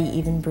 steady,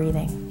 even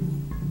breathing.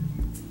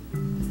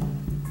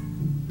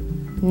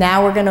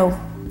 Now we're gonna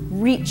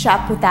reach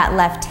up with that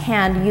left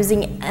hand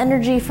using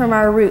energy from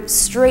our roots,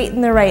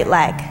 straighten the right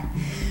leg.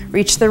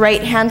 Reach the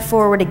right hand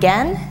forward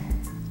again.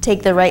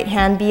 Take the right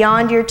hand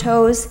beyond your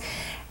toes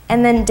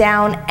and then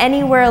down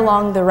anywhere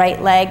along the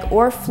right leg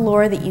or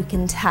floor that you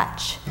can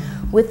touch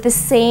with the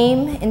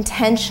same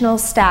intentional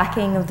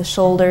stacking of the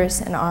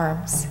shoulders and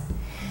arms.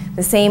 The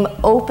the same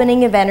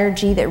opening of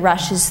energy that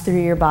rushes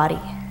through your body.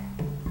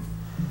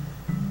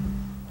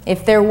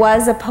 If there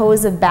was a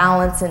pose of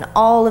balance in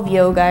all of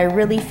yoga, I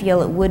really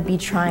feel it would be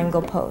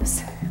triangle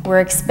pose.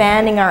 We're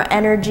expanding our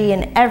energy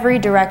in every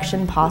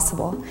direction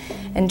possible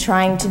and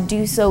trying to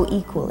do so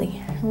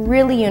equally,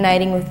 really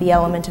uniting with the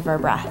element of our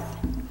breath.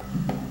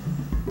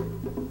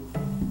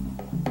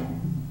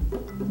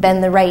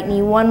 Bend the right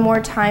knee one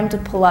more time to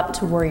pull up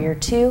to warrior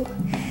two.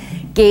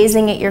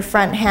 Gazing at your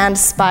front hand,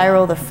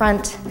 spiral the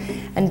front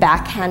and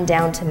back hand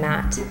down to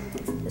mat.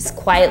 As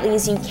quietly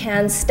as you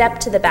can, step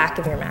to the back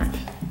of your mat.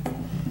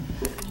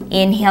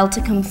 Inhale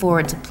to come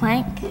forward to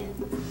plank.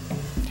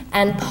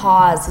 And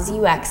pause as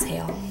you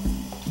exhale.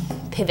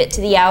 Pivot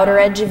to the outer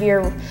edge of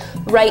your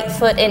right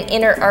foot and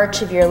inner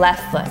arch of your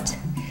left foot.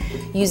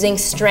 Using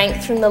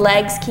strength from the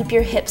legs, keep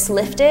your hips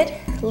lifted.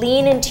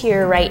 Lean into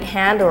your right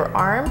hand or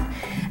arm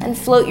and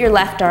float your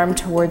left arm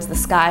towards the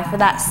sky for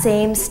that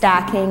same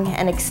stacking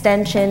and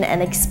extension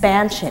and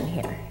expansion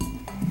here.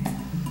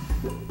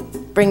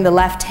 Bring the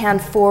left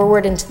hand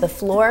forward into the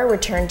floor,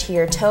 return to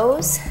your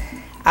toes.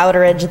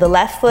 Outer edge of the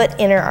left foot,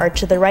 inner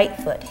arch of the right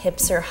foot.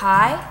 Hips are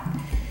high.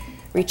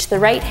 Reach the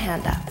right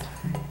hand up.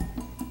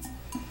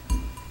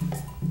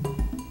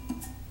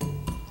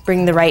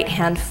 Bring the right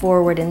hand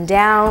forward and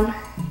down.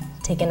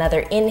 Take another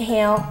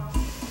inhale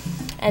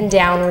and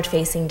downward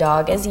facing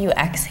dog as you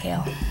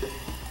exhale.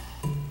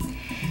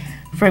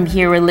 From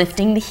here, we're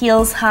lifting the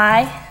heels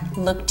high.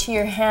 Look to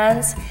your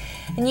hands,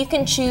 and you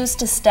can choose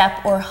to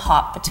step or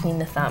hop between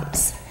the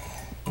thumbs.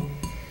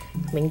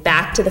 Coming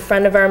back to the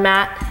front of our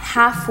mat,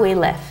 halfway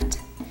lift.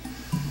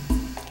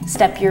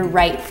 Step your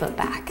right foot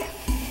back.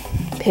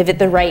 Pivot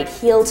the right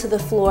heel to the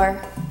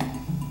floor.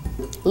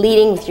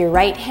 Leading with your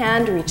right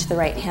hand, reach the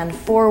right hand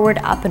forward,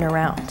 up and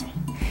around.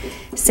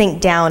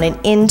 Sink down and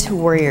into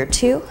warrior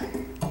two.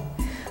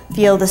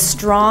 Feel the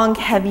strong,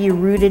 heavy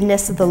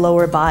rootedness of the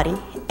lower body,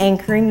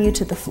 anchoring you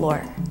to the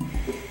floor.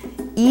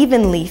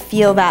 Evenly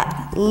feel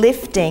that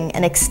lifting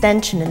and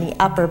extension in the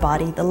upper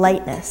body, the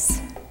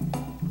lightness.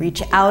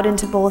 Reach out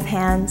into both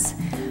hands.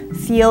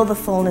 Feel the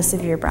fullness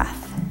of your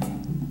breath.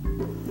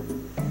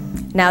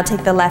 Now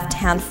take the left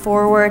hand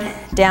forward,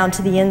 down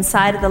to the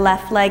inside of the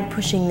left leg,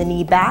 pushing the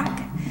knee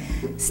back.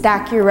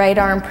 Stack your right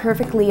arm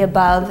perfectly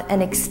above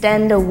and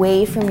extend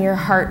away from your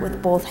heart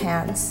with both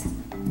hands.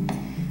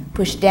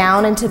 Push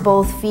down into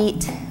both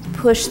feet.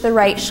 Push the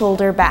right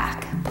shoulder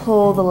back.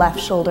 Pull the left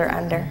shoulder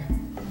under.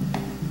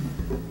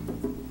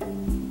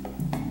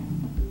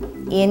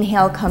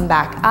 Inhale, come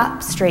back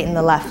up, straighten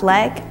the left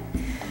leg.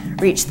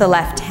 Reach the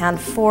left hand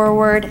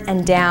forward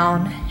and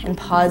down and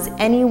pause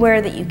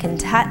anywhere that you can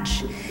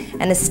touch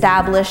and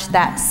establish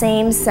that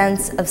same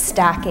sense of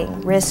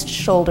stacking, wrist,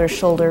 shoulder,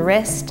 shoulder,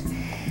 wrist.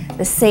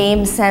 The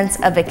same sense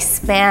of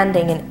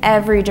expanding in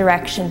every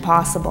direction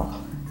possible.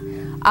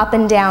 Up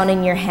and down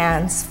in your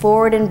hands,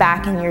 forward and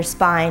back in your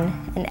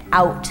spine, and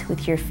out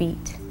with your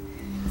feet.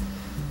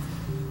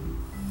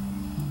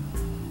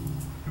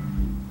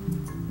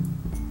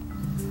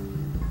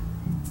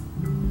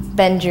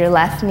 Bend your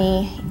left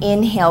knee.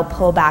 Inhale,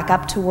 pull back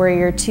up to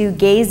warrior two,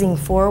 gazing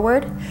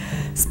forward.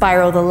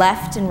 Spiral the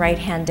left and right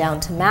hand down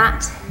to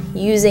mat.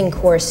 Using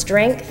core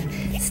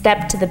strength,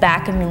 step to the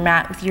back of your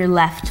mat with your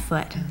left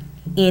foot.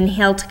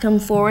 Inhale to come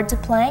forward to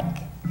plank.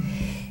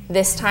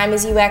 This time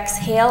as you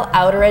exhale,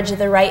 outer edge of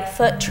the right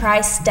foot, try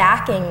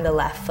stacking the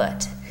left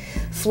foot.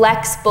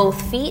 Flex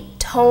both feet,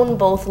 tone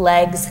both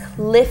legs,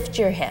 lift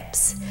your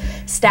hips.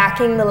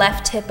 Stacking the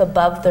left hip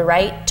above the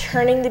right,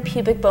 turning the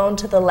pubic bone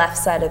to the left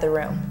side of the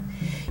room.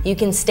 You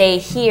can stay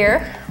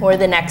here, or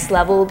the next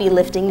level will be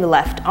lifting the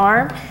left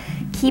arm,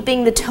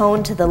 keeping the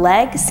tone to the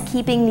legs,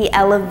 keeping the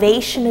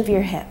elevation of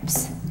your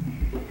hips.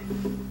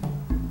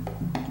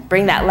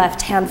 Bring that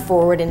left hand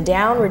forward and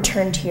down,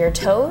 return to your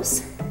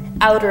toes.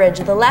 Outer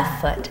edge of the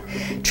left foot.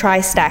 Try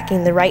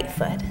stacking the right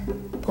foot.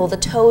 Pull the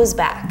toes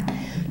back.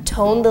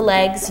 Tone the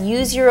legs,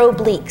 use your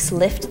obliques,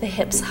 lift the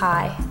hips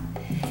high.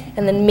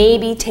 And then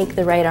maybe take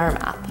the right arm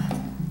up.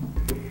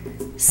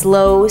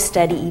 Slow,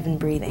 steady, even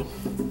breathing.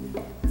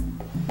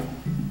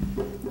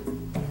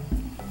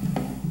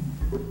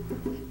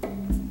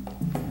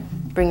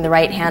 Bring the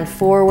right hand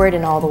forward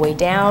and all the way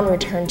down,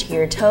 return to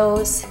your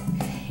toes.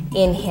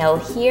 Inhale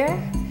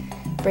here.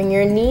 Bring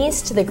your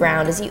knees to the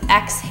ground as you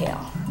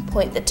exhale.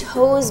 Point the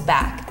toes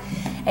back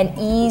and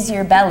ease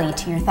your belly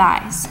to your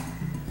thighs.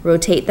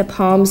 Rotate the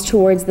palms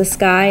towards the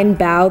sky and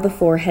bow the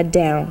forehead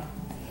down.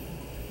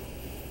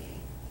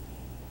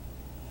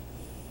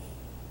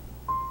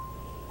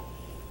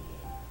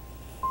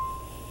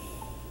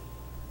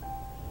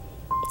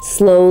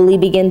 Slowly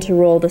begin to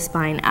roll the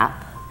spine up.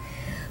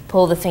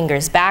 Pull the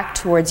fingers back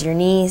towards your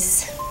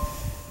knees.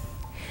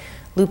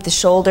 Loop the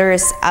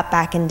shoulders up,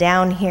 back, and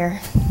down here.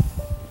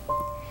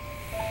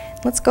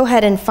 Let's go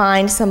ahead and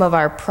find some of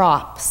our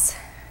props.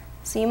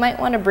 So you might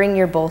want to bring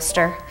your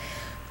bolster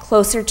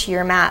closer to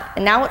your mat.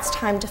 And now it's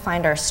time to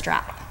find our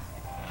strap.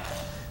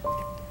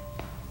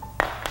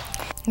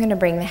 I'm going to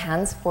bring the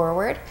hands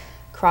forward,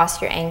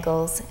 cross your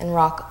ankles, and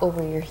rock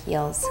over your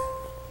heels.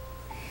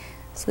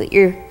 so that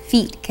your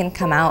feet can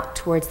come out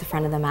towards the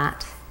front of the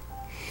mat.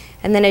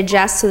 And then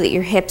adjust so that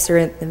your hips are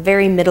in the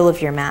very middle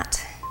of your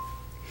mat.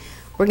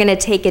 We're going to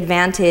take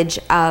advantage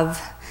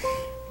of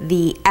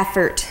the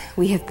effort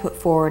we have put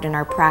forward in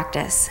our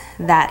practice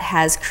that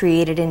has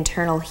created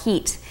internal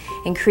heat,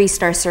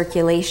 increased our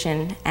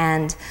circulation,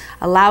 and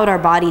allowed our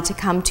body to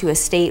come to a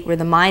state where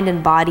the mind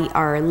and body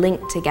are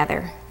linked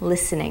together,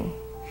 listening.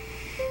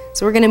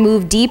 So we're going to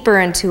move deeper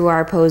into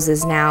our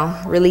poses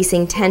now,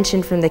 releasing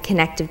tension from the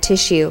connective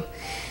tissue.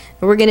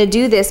 And we're going to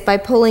do this by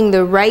pulling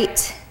the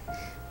right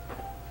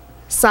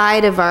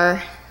side of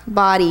our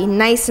body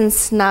nice and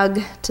snug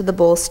to the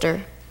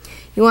bolster.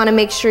 You want to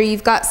make sure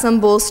you've got some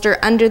bolster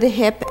under the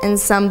hip and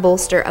some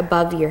bolster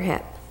above your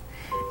hip.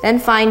 Then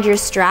find your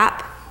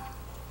strap,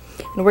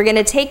 and we're going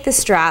to take the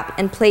strap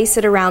and place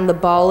it around the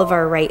ball of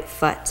our right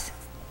foot.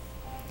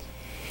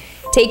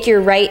 Take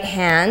your right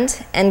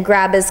hand and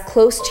grab as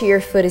close to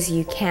your foot as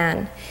you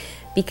can,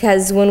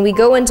 because when we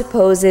go into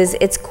poses,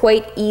 it's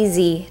quite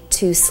easy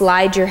to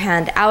slide your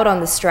hand out on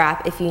the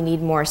strap if you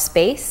need more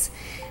space.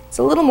 It's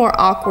a little more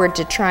awkward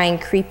to try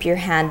and creep your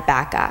hand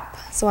back up.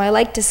 So I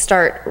like to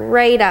start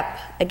right up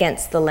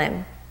against the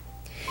limb.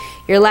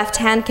 Your left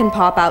hand can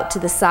pop out to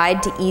the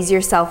side to ease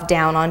yourself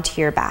down onto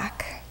your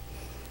back.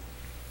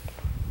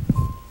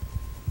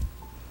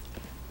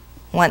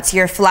 Once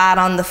you're flat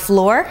on the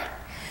floor,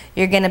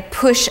 you're going to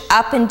push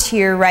up into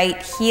your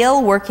right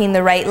heel, working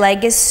the right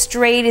leg as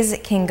straight as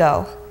it can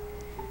go.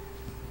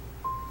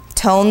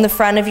 Tone the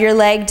front of your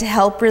leg to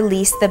help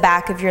release the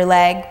back of your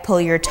leg. Pull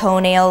your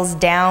toenails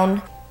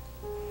down.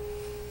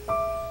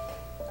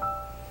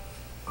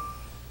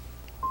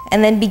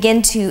 And then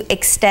begin to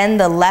extend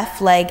the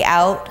left leg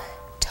out,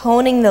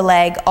 toning the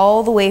leg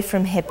all the way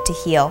from hip to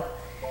heel.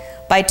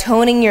 By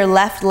toning your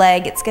left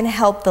leg, it's going to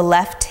help the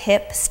left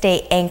hip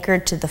stay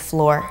anchored to the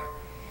floor.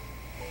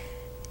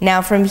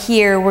 Now from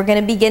here, we're going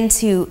to begin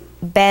to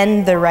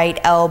bend the right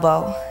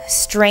elbow,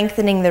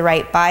 strengthening the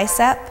right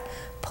bicep,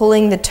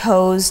 pulling the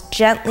toes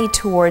gently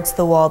towards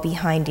the wall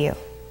behind you.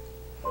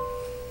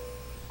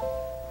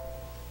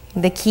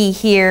 The key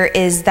here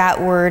is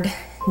that word,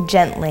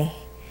 gently.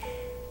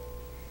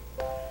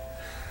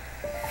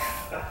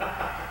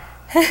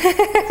 All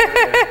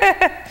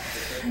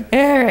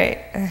right.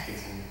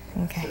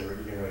 Okay.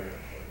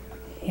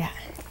 Yeah.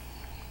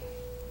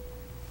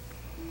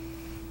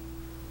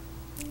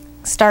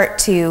 Start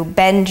to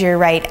bend your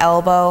right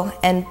elbow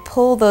and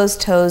pull those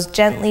toes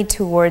gently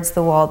towards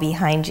the wall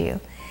behind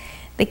you.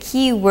 The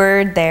key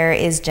word there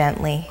is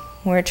gently.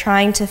 We're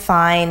trying to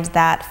find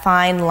that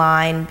fine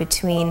line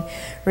between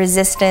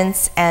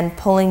resistance and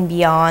pulling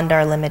beyond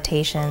our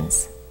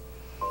limitations.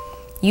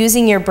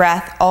 Using your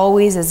breath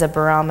always as a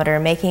barometer,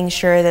 making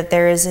sure that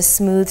there is a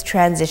smooth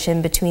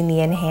transition between the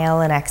inhale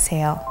and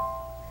exhale.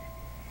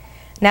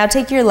 Now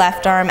take your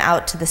left arm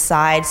out to the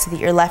side so that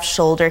your left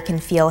shoulder can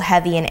feel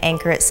heavy and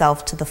anchor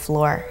itself to the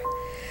floor.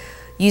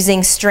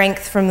 Using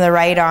strength from the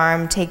right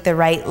arm, take the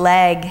right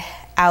leg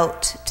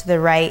out to the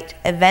right,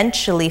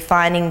 eventually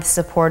finding the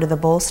support of the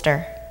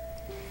bolster.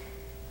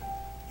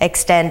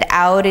 Extend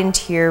out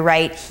into your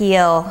right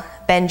heel,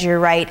 bend your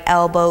right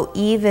elbow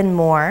even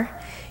more.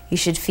 You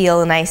should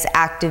feel a nice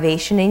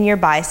activation in your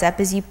bicep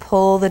as you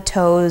pull the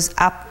toes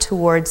up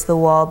towards the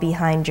wall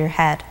behind your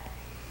head.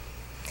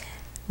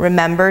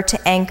 Remember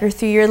to anchor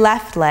through your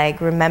left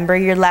leg. Remember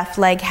your left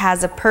leg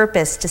has a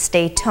purpose to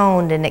stay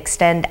toned and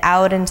extend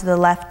out into the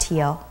left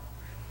heel.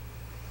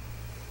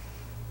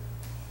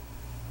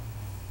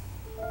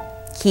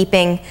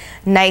 Keeping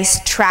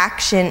nice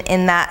traction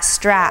in that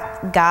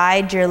strap,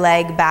 guide your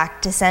leg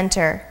back to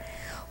center.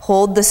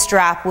 Hold the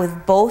strap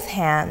with both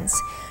hands.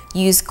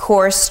 Use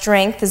core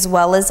strength as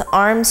well as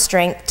arm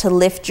strength to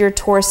lift your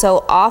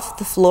torso off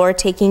the floor,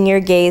 taking your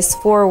gaze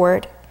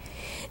forward.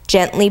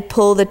 Gently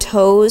pull the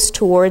toes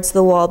towards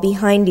the wall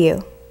behind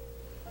you.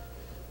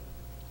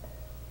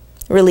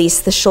 Release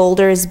the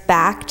shoulders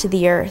back to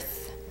the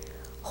earth.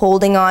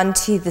 Holding on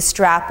to the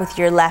strap with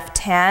your left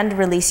hand,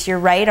 release your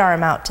right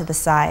arm out to the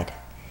side.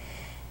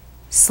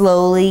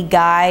 Slowly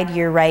guide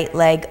your right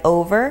leg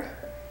over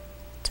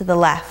to the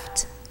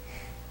left.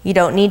 You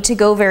don't need to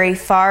go very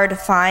far to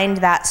find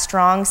that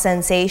strong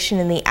sensation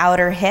in the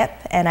outer hip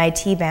and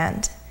IT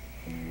band.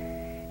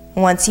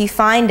 Once you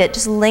find it,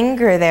 just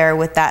linger there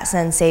with that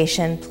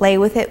sensation. Play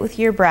with it with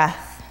your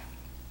breath.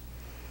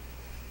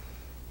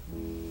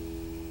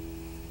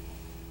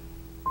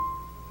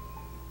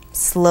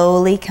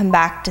 Slowly come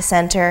back to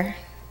center.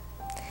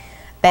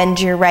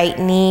 Bend your right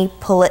knee,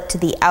 pull it to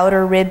the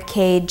outer rib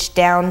cage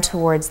down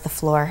towards the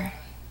floor.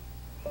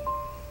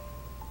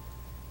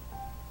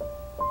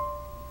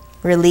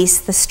 Release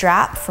the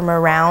strap from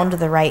around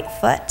the right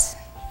foot.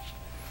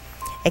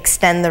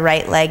 Extend the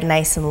right leg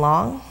nice and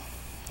long.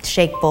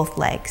 Shake both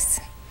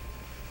legs.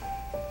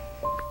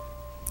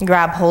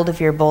 Grab hold of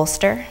your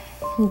bolster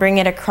and bring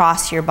it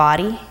across your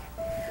body.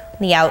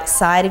 The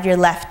outside of your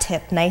left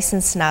hip nice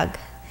and snug.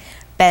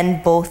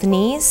 Bend both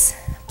knees,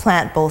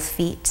 plant both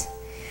feet.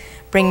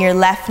 Bring your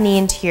left knee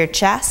into your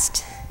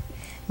chest.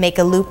 Make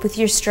a loop with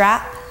your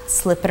strap.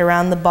 Slip it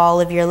around the ball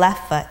of your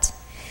left foot.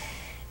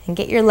 And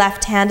get your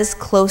left hand as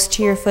close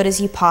to your foot as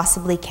you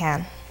possibly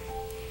can.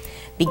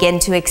 Begin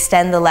to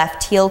extend the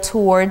left heel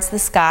towards the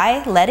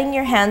sky, letting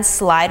your hands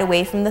slide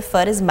away from the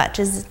foot as much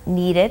as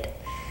needed.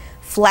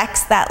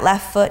 Flex that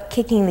left foot,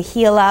 kicking the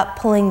heel up,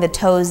 pulling the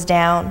toes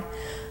down.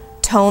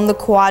 Tone the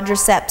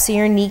quadriceps so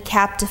your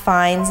kneecap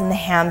defines and the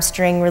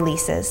hamstring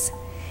releases.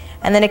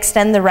 And then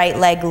extend the right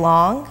leg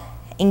long.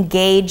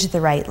 Engage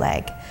the right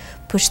leg.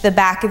 Push the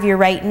back of your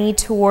right knee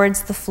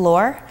towards the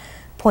floor.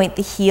 Point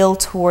the heel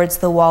towards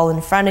the wall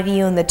in front of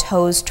you and the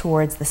toes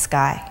towards the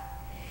sky.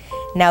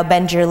 Now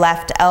bend your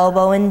left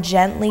elbow and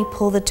gently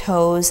pull the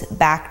toes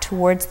back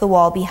towards the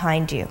wall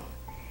behind you.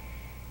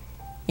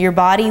 Your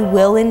body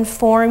will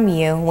inform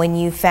you when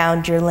you've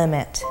found your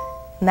limit.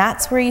 And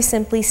that's where you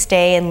simply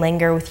stay and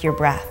linger with your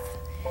breath,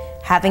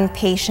 having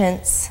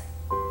patience.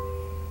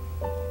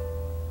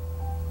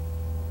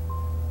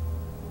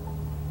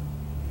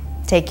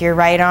 Take your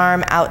right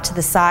arm out to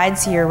the side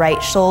so your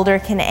right shoulder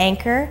can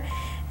anchor,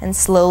 and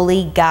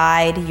slowly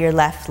guide your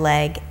left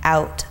leg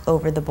out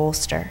over the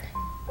bolster,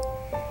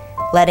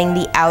 letting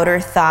the outer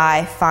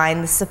thigh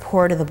find the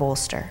support of the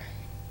bolster.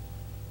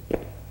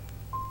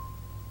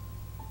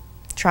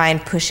 Try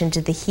and push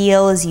into the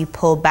heel as you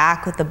pull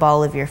back with the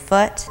ball of your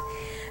foot.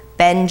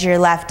 Bend your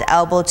left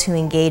elbow to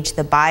engage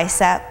the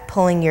bicep,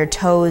 pulling your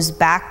toes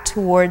back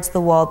towards the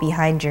wall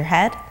behind your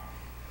head.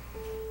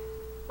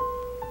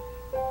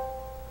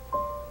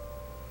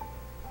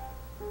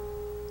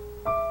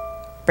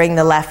 Bring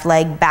the left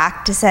leg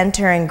back to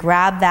center and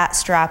grab that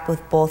strap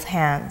with both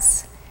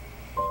hands.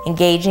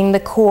 Engaging the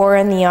core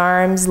and the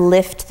arms,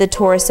 lift the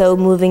torso,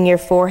 moving your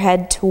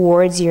forehead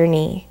towards your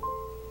knee.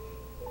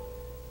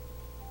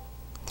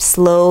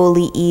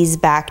 Slowly ease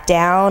back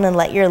down and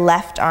let your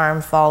left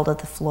arm fall to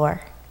the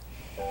floor.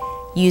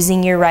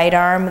 Using your right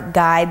arm,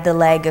 guide the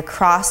leg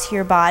across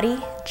your body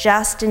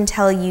just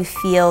until you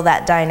feel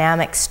that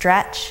dynamic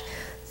stretch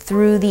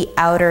through the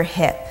outer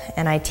hip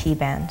and IT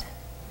band.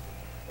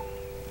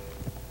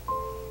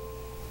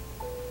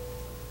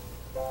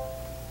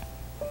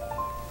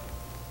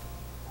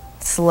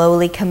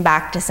 Slowly come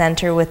back to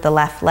center with the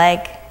left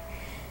leg.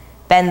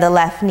 Bend the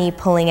left knee,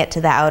 pulling it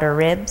to the outer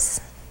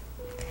ribs.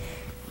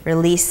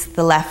 Release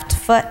the left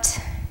foot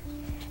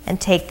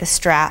and take the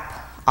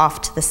strap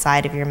off to the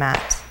side of your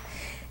mat.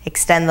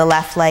 Extend the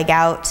left leg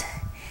out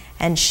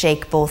and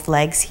shake both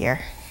legs here.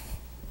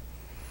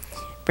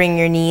 Bring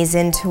your knees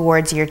in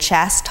towards your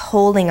chest,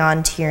 holding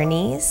onto your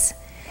knees.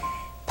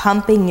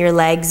 Pumping your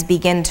legs,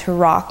 begin to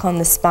rock on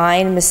the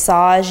spine,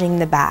 massaging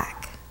the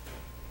back.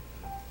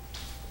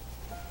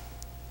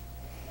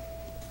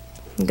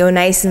 Go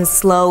nice and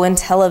slow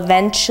until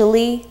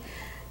eventually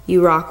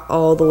you rock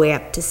all the way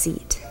up to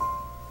seat.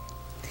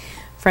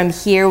 From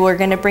here, we're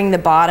going to bring the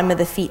bottom of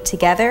the feet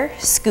together,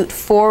 scoot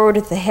forward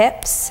with the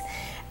hips,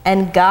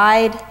 and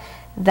guide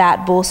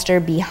that bolster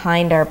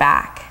behind our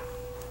back.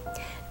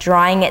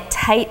 Drawing it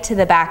tight to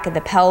the back of the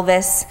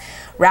pelvis,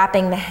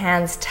 wrapping the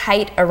hands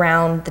tight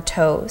around the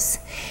toes.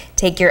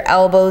 Take your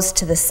elbows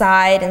to the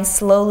side and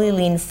slowly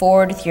lean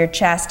forward with your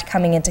chest,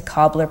 coming into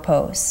cobbler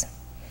pose.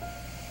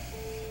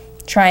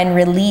 Try and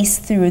release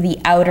through the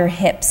outer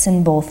hips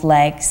in both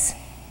legs.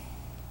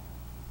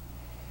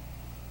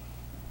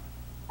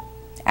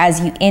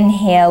 As you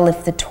inhale,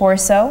 lift the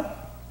torso.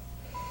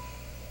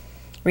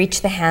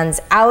 Reach the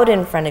hands out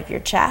in front of your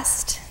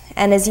chest.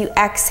 And as you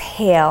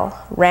exhale,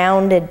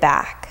 rounded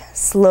back,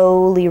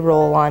 slowly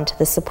roll onto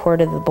the support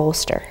of the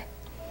bolster.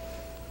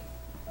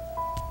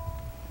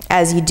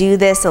 As you do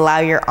this, allow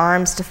your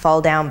arms to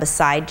fall down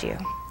beside you.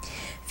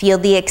 Feel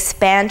the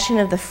expansion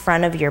of the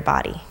front of your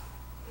body.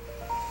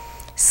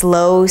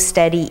 Slow,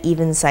 steady,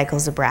 even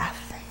cycles of breath.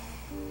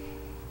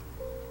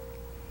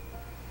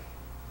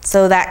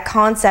 So that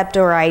concept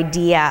or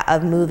idea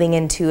of moving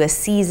into a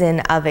season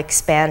of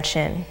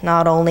expansion,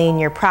 not only in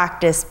your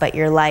practice but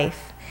your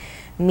life,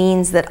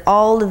 means that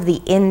all of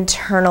the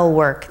internal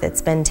work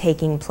that's been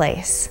taking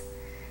place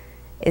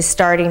is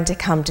starting to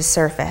come to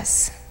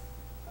surface.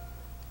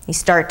 You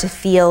start to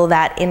feel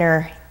that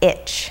inner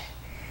itch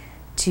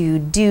to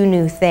do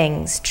new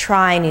things,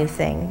 try new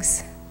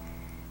things,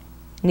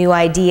 new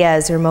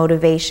ideas or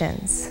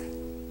motivations.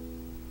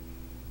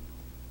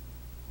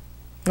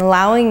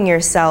 Allowing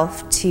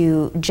yourself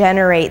to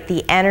generate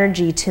the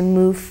energy to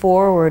move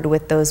forward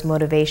with those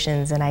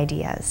motivations and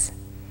ideas.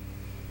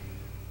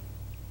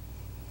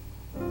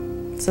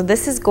 So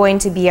this is going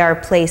to be our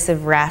place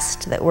of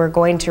rest that we're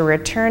going to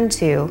return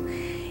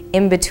to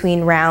in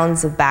between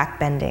rounds of back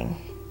bending,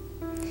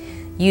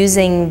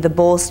 using the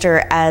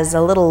bolster as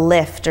a little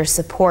lift or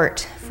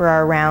support for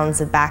our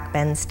rounds of back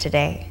bends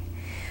today.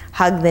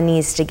 Hug the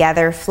knees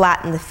together,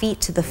 flatten the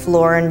feet to the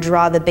floor, and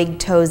draw the big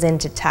toes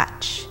into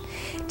touch.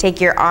 Take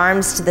your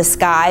arms to the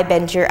sky,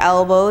 bend your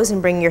elbows,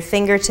 and bring your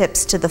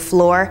fingertips to the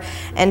floor,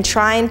 and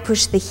try and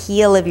push the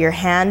heel of your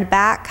hand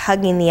back,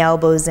 hugging the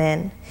elbows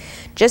in.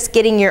 Just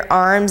getting your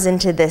arms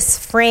into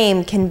this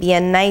frame can be a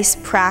nice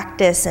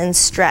practice and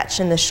stretch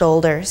in the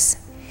shoulders.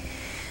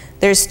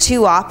 There's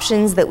two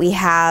options that we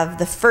have.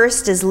 The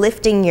first is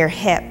lifting your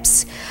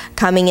hips,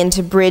 coming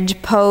into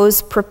bridge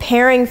pose,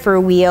 preparing for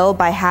wheel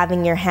by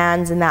having your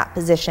hands in that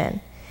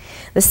position.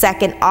 The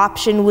second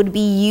option would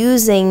be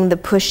using the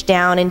push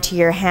down into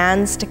your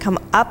hands to come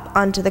up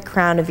onto the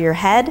crown of your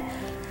head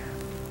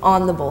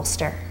on the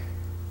bolster.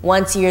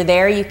 Once you're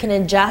there, you can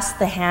adjust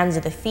the hands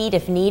of the feet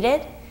if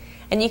needed,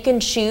 and you can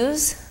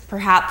choose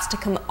perhaps to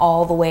come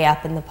all the way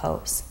up in the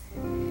pose.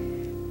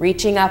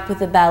 Reaching up with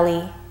the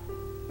belly,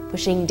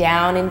 pushing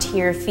down into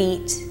your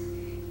feet,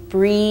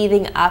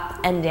 breathing up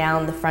and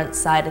down the front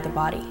side of the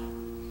body.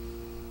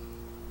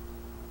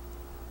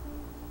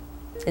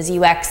 As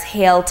you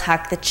exhale,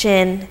 tuck the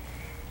chin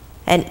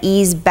and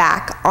ease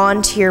back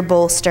onto your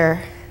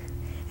bolster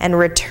and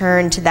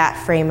return to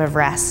that frame of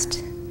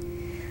rest,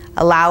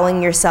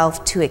 allowing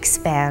yourself to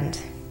expand.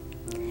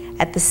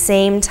 At the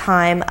same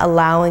time,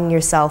 allowing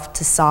yourself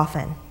to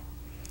soften,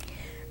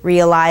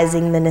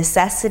 realizing the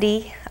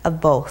necessity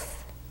of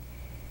both,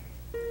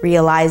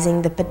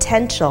 realizing the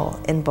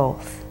potential in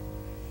both.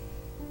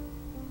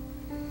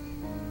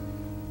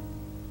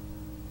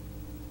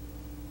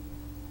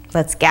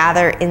 Let's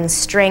gather in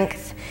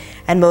strength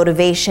and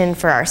motivation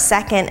for our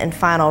second and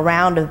final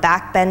round of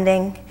back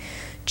bending,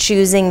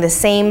 choosing the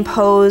same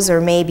pose or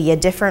maybe a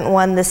different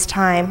one this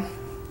time.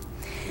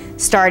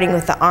 Starting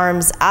with the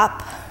arms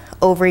up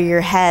over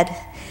your head,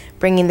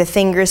 bringing the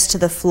fingers to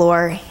the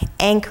floor,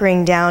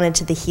 anchoring down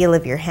into the heel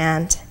of your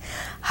hand.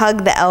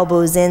 Hug the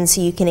elbows in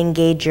so you can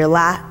engage your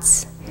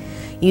lats.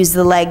 Use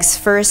the legs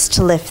first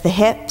to lift the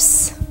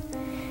hips.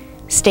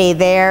 Stay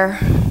there.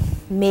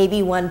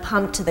 Maybe one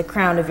pump to the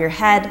crown of your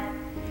head.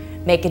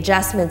 Make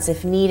adjustments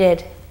if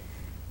needed,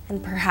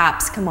 and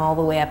perhaps come all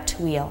the way up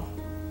to wheel.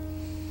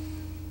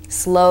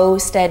 Slow,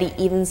 steady,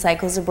 even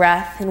cycles of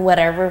breath in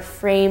whatever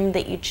frame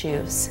that you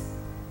choose.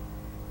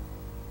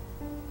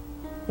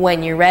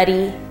 When you're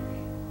ready,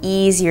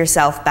 ease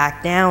yourself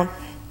back down.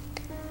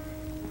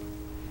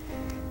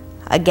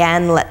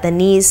 Again, let the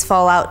knees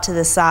fall out to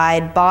the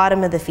side,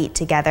 bottom of the feet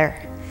together,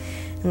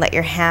 and let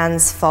your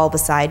hands fall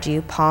beside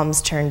you,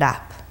 palms turned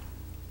up.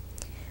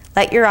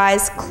 Let your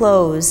eyes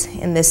close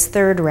in this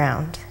third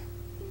round.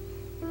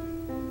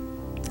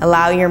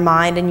 Allow your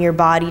mind and your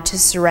body to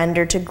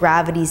surrender to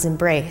gravity's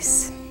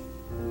embrace.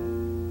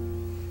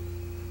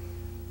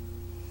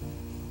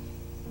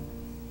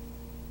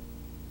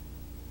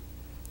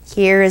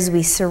 Here, as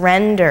we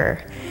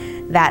surrender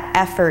that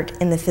effort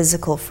in the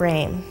physical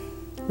frame,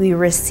 we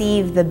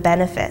receive the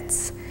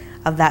benefits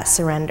of that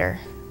surrender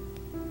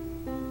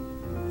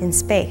in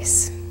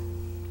space.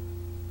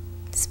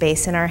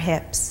 Space in our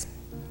hips,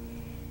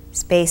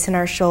 space in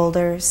our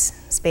shoulders,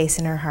 space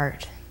in our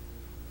heart.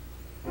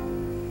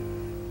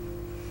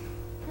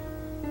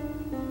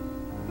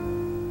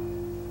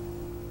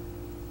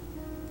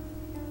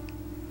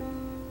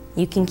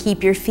 You can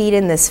keep your feet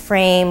in this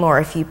frame, or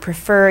if you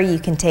prefer, you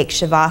can take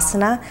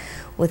Shavasana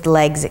with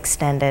legs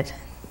extended.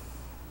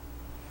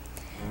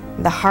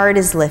 The heart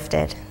is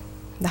lifted.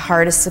 The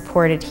heart is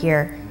supported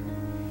here.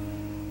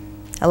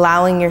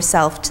 Allowing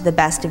yourself to the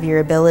best of your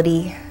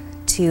ability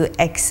to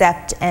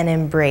accept and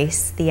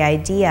embrace the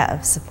idea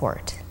of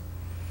support.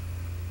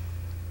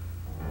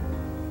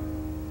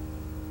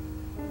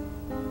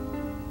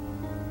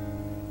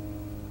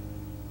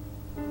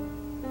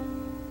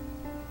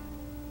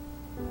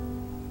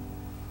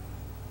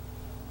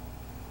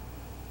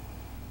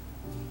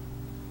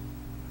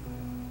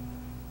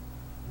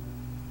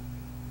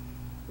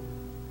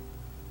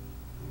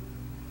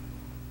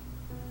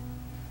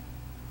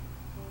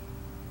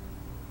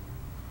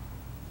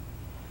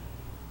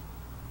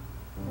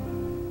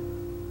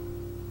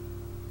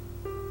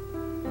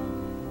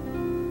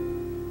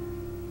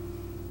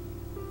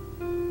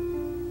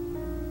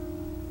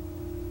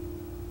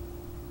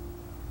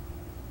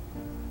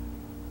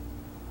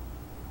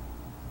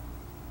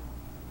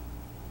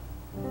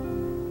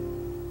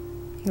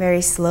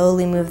 Very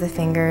slowly move the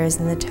fingers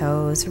and the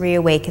toes,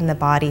 reawaken the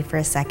body for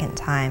a second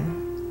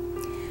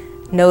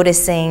time.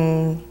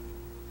 Noticing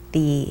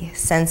the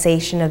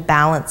sensation of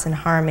balance and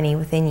harmony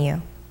within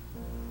you.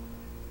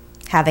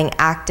 Having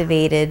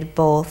activated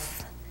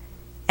both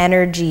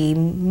energy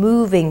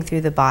moving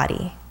through the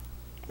body,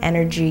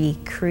 energy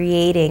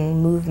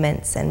creating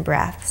movements and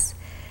breaths,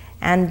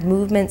 and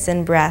movements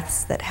and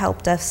breaths that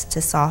helped us to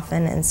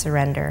soften and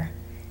surrender,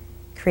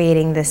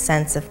 creating this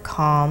sense of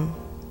calm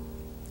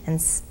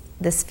and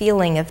this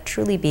feeling of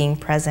truly being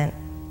present.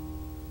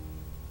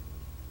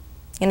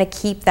 I'm going to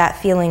keep that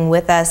feeling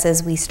with us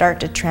as we start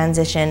to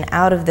transition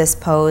out of this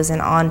pose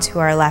and onto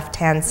our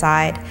left-hand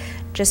side,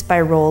 just by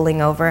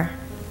rolling over.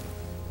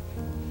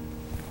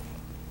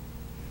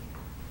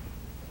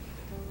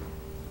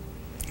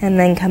 And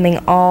then coming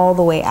all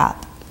the way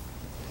up.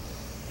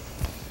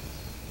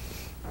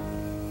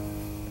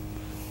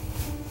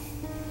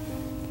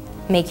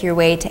 Make your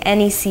way to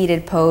any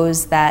seated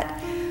pose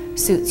that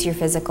suits your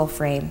physical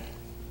frame.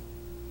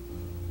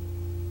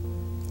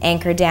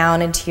 Anchor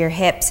down into your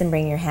hips and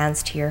bring your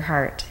hands to your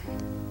heart.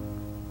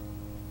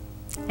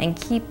 And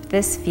keep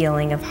this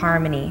feeling of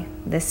harmony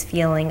this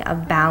feeling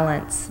of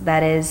balance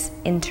that is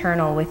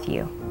internal with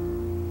you.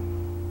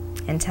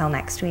 Until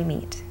next we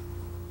meet.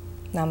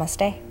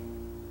 Namaste.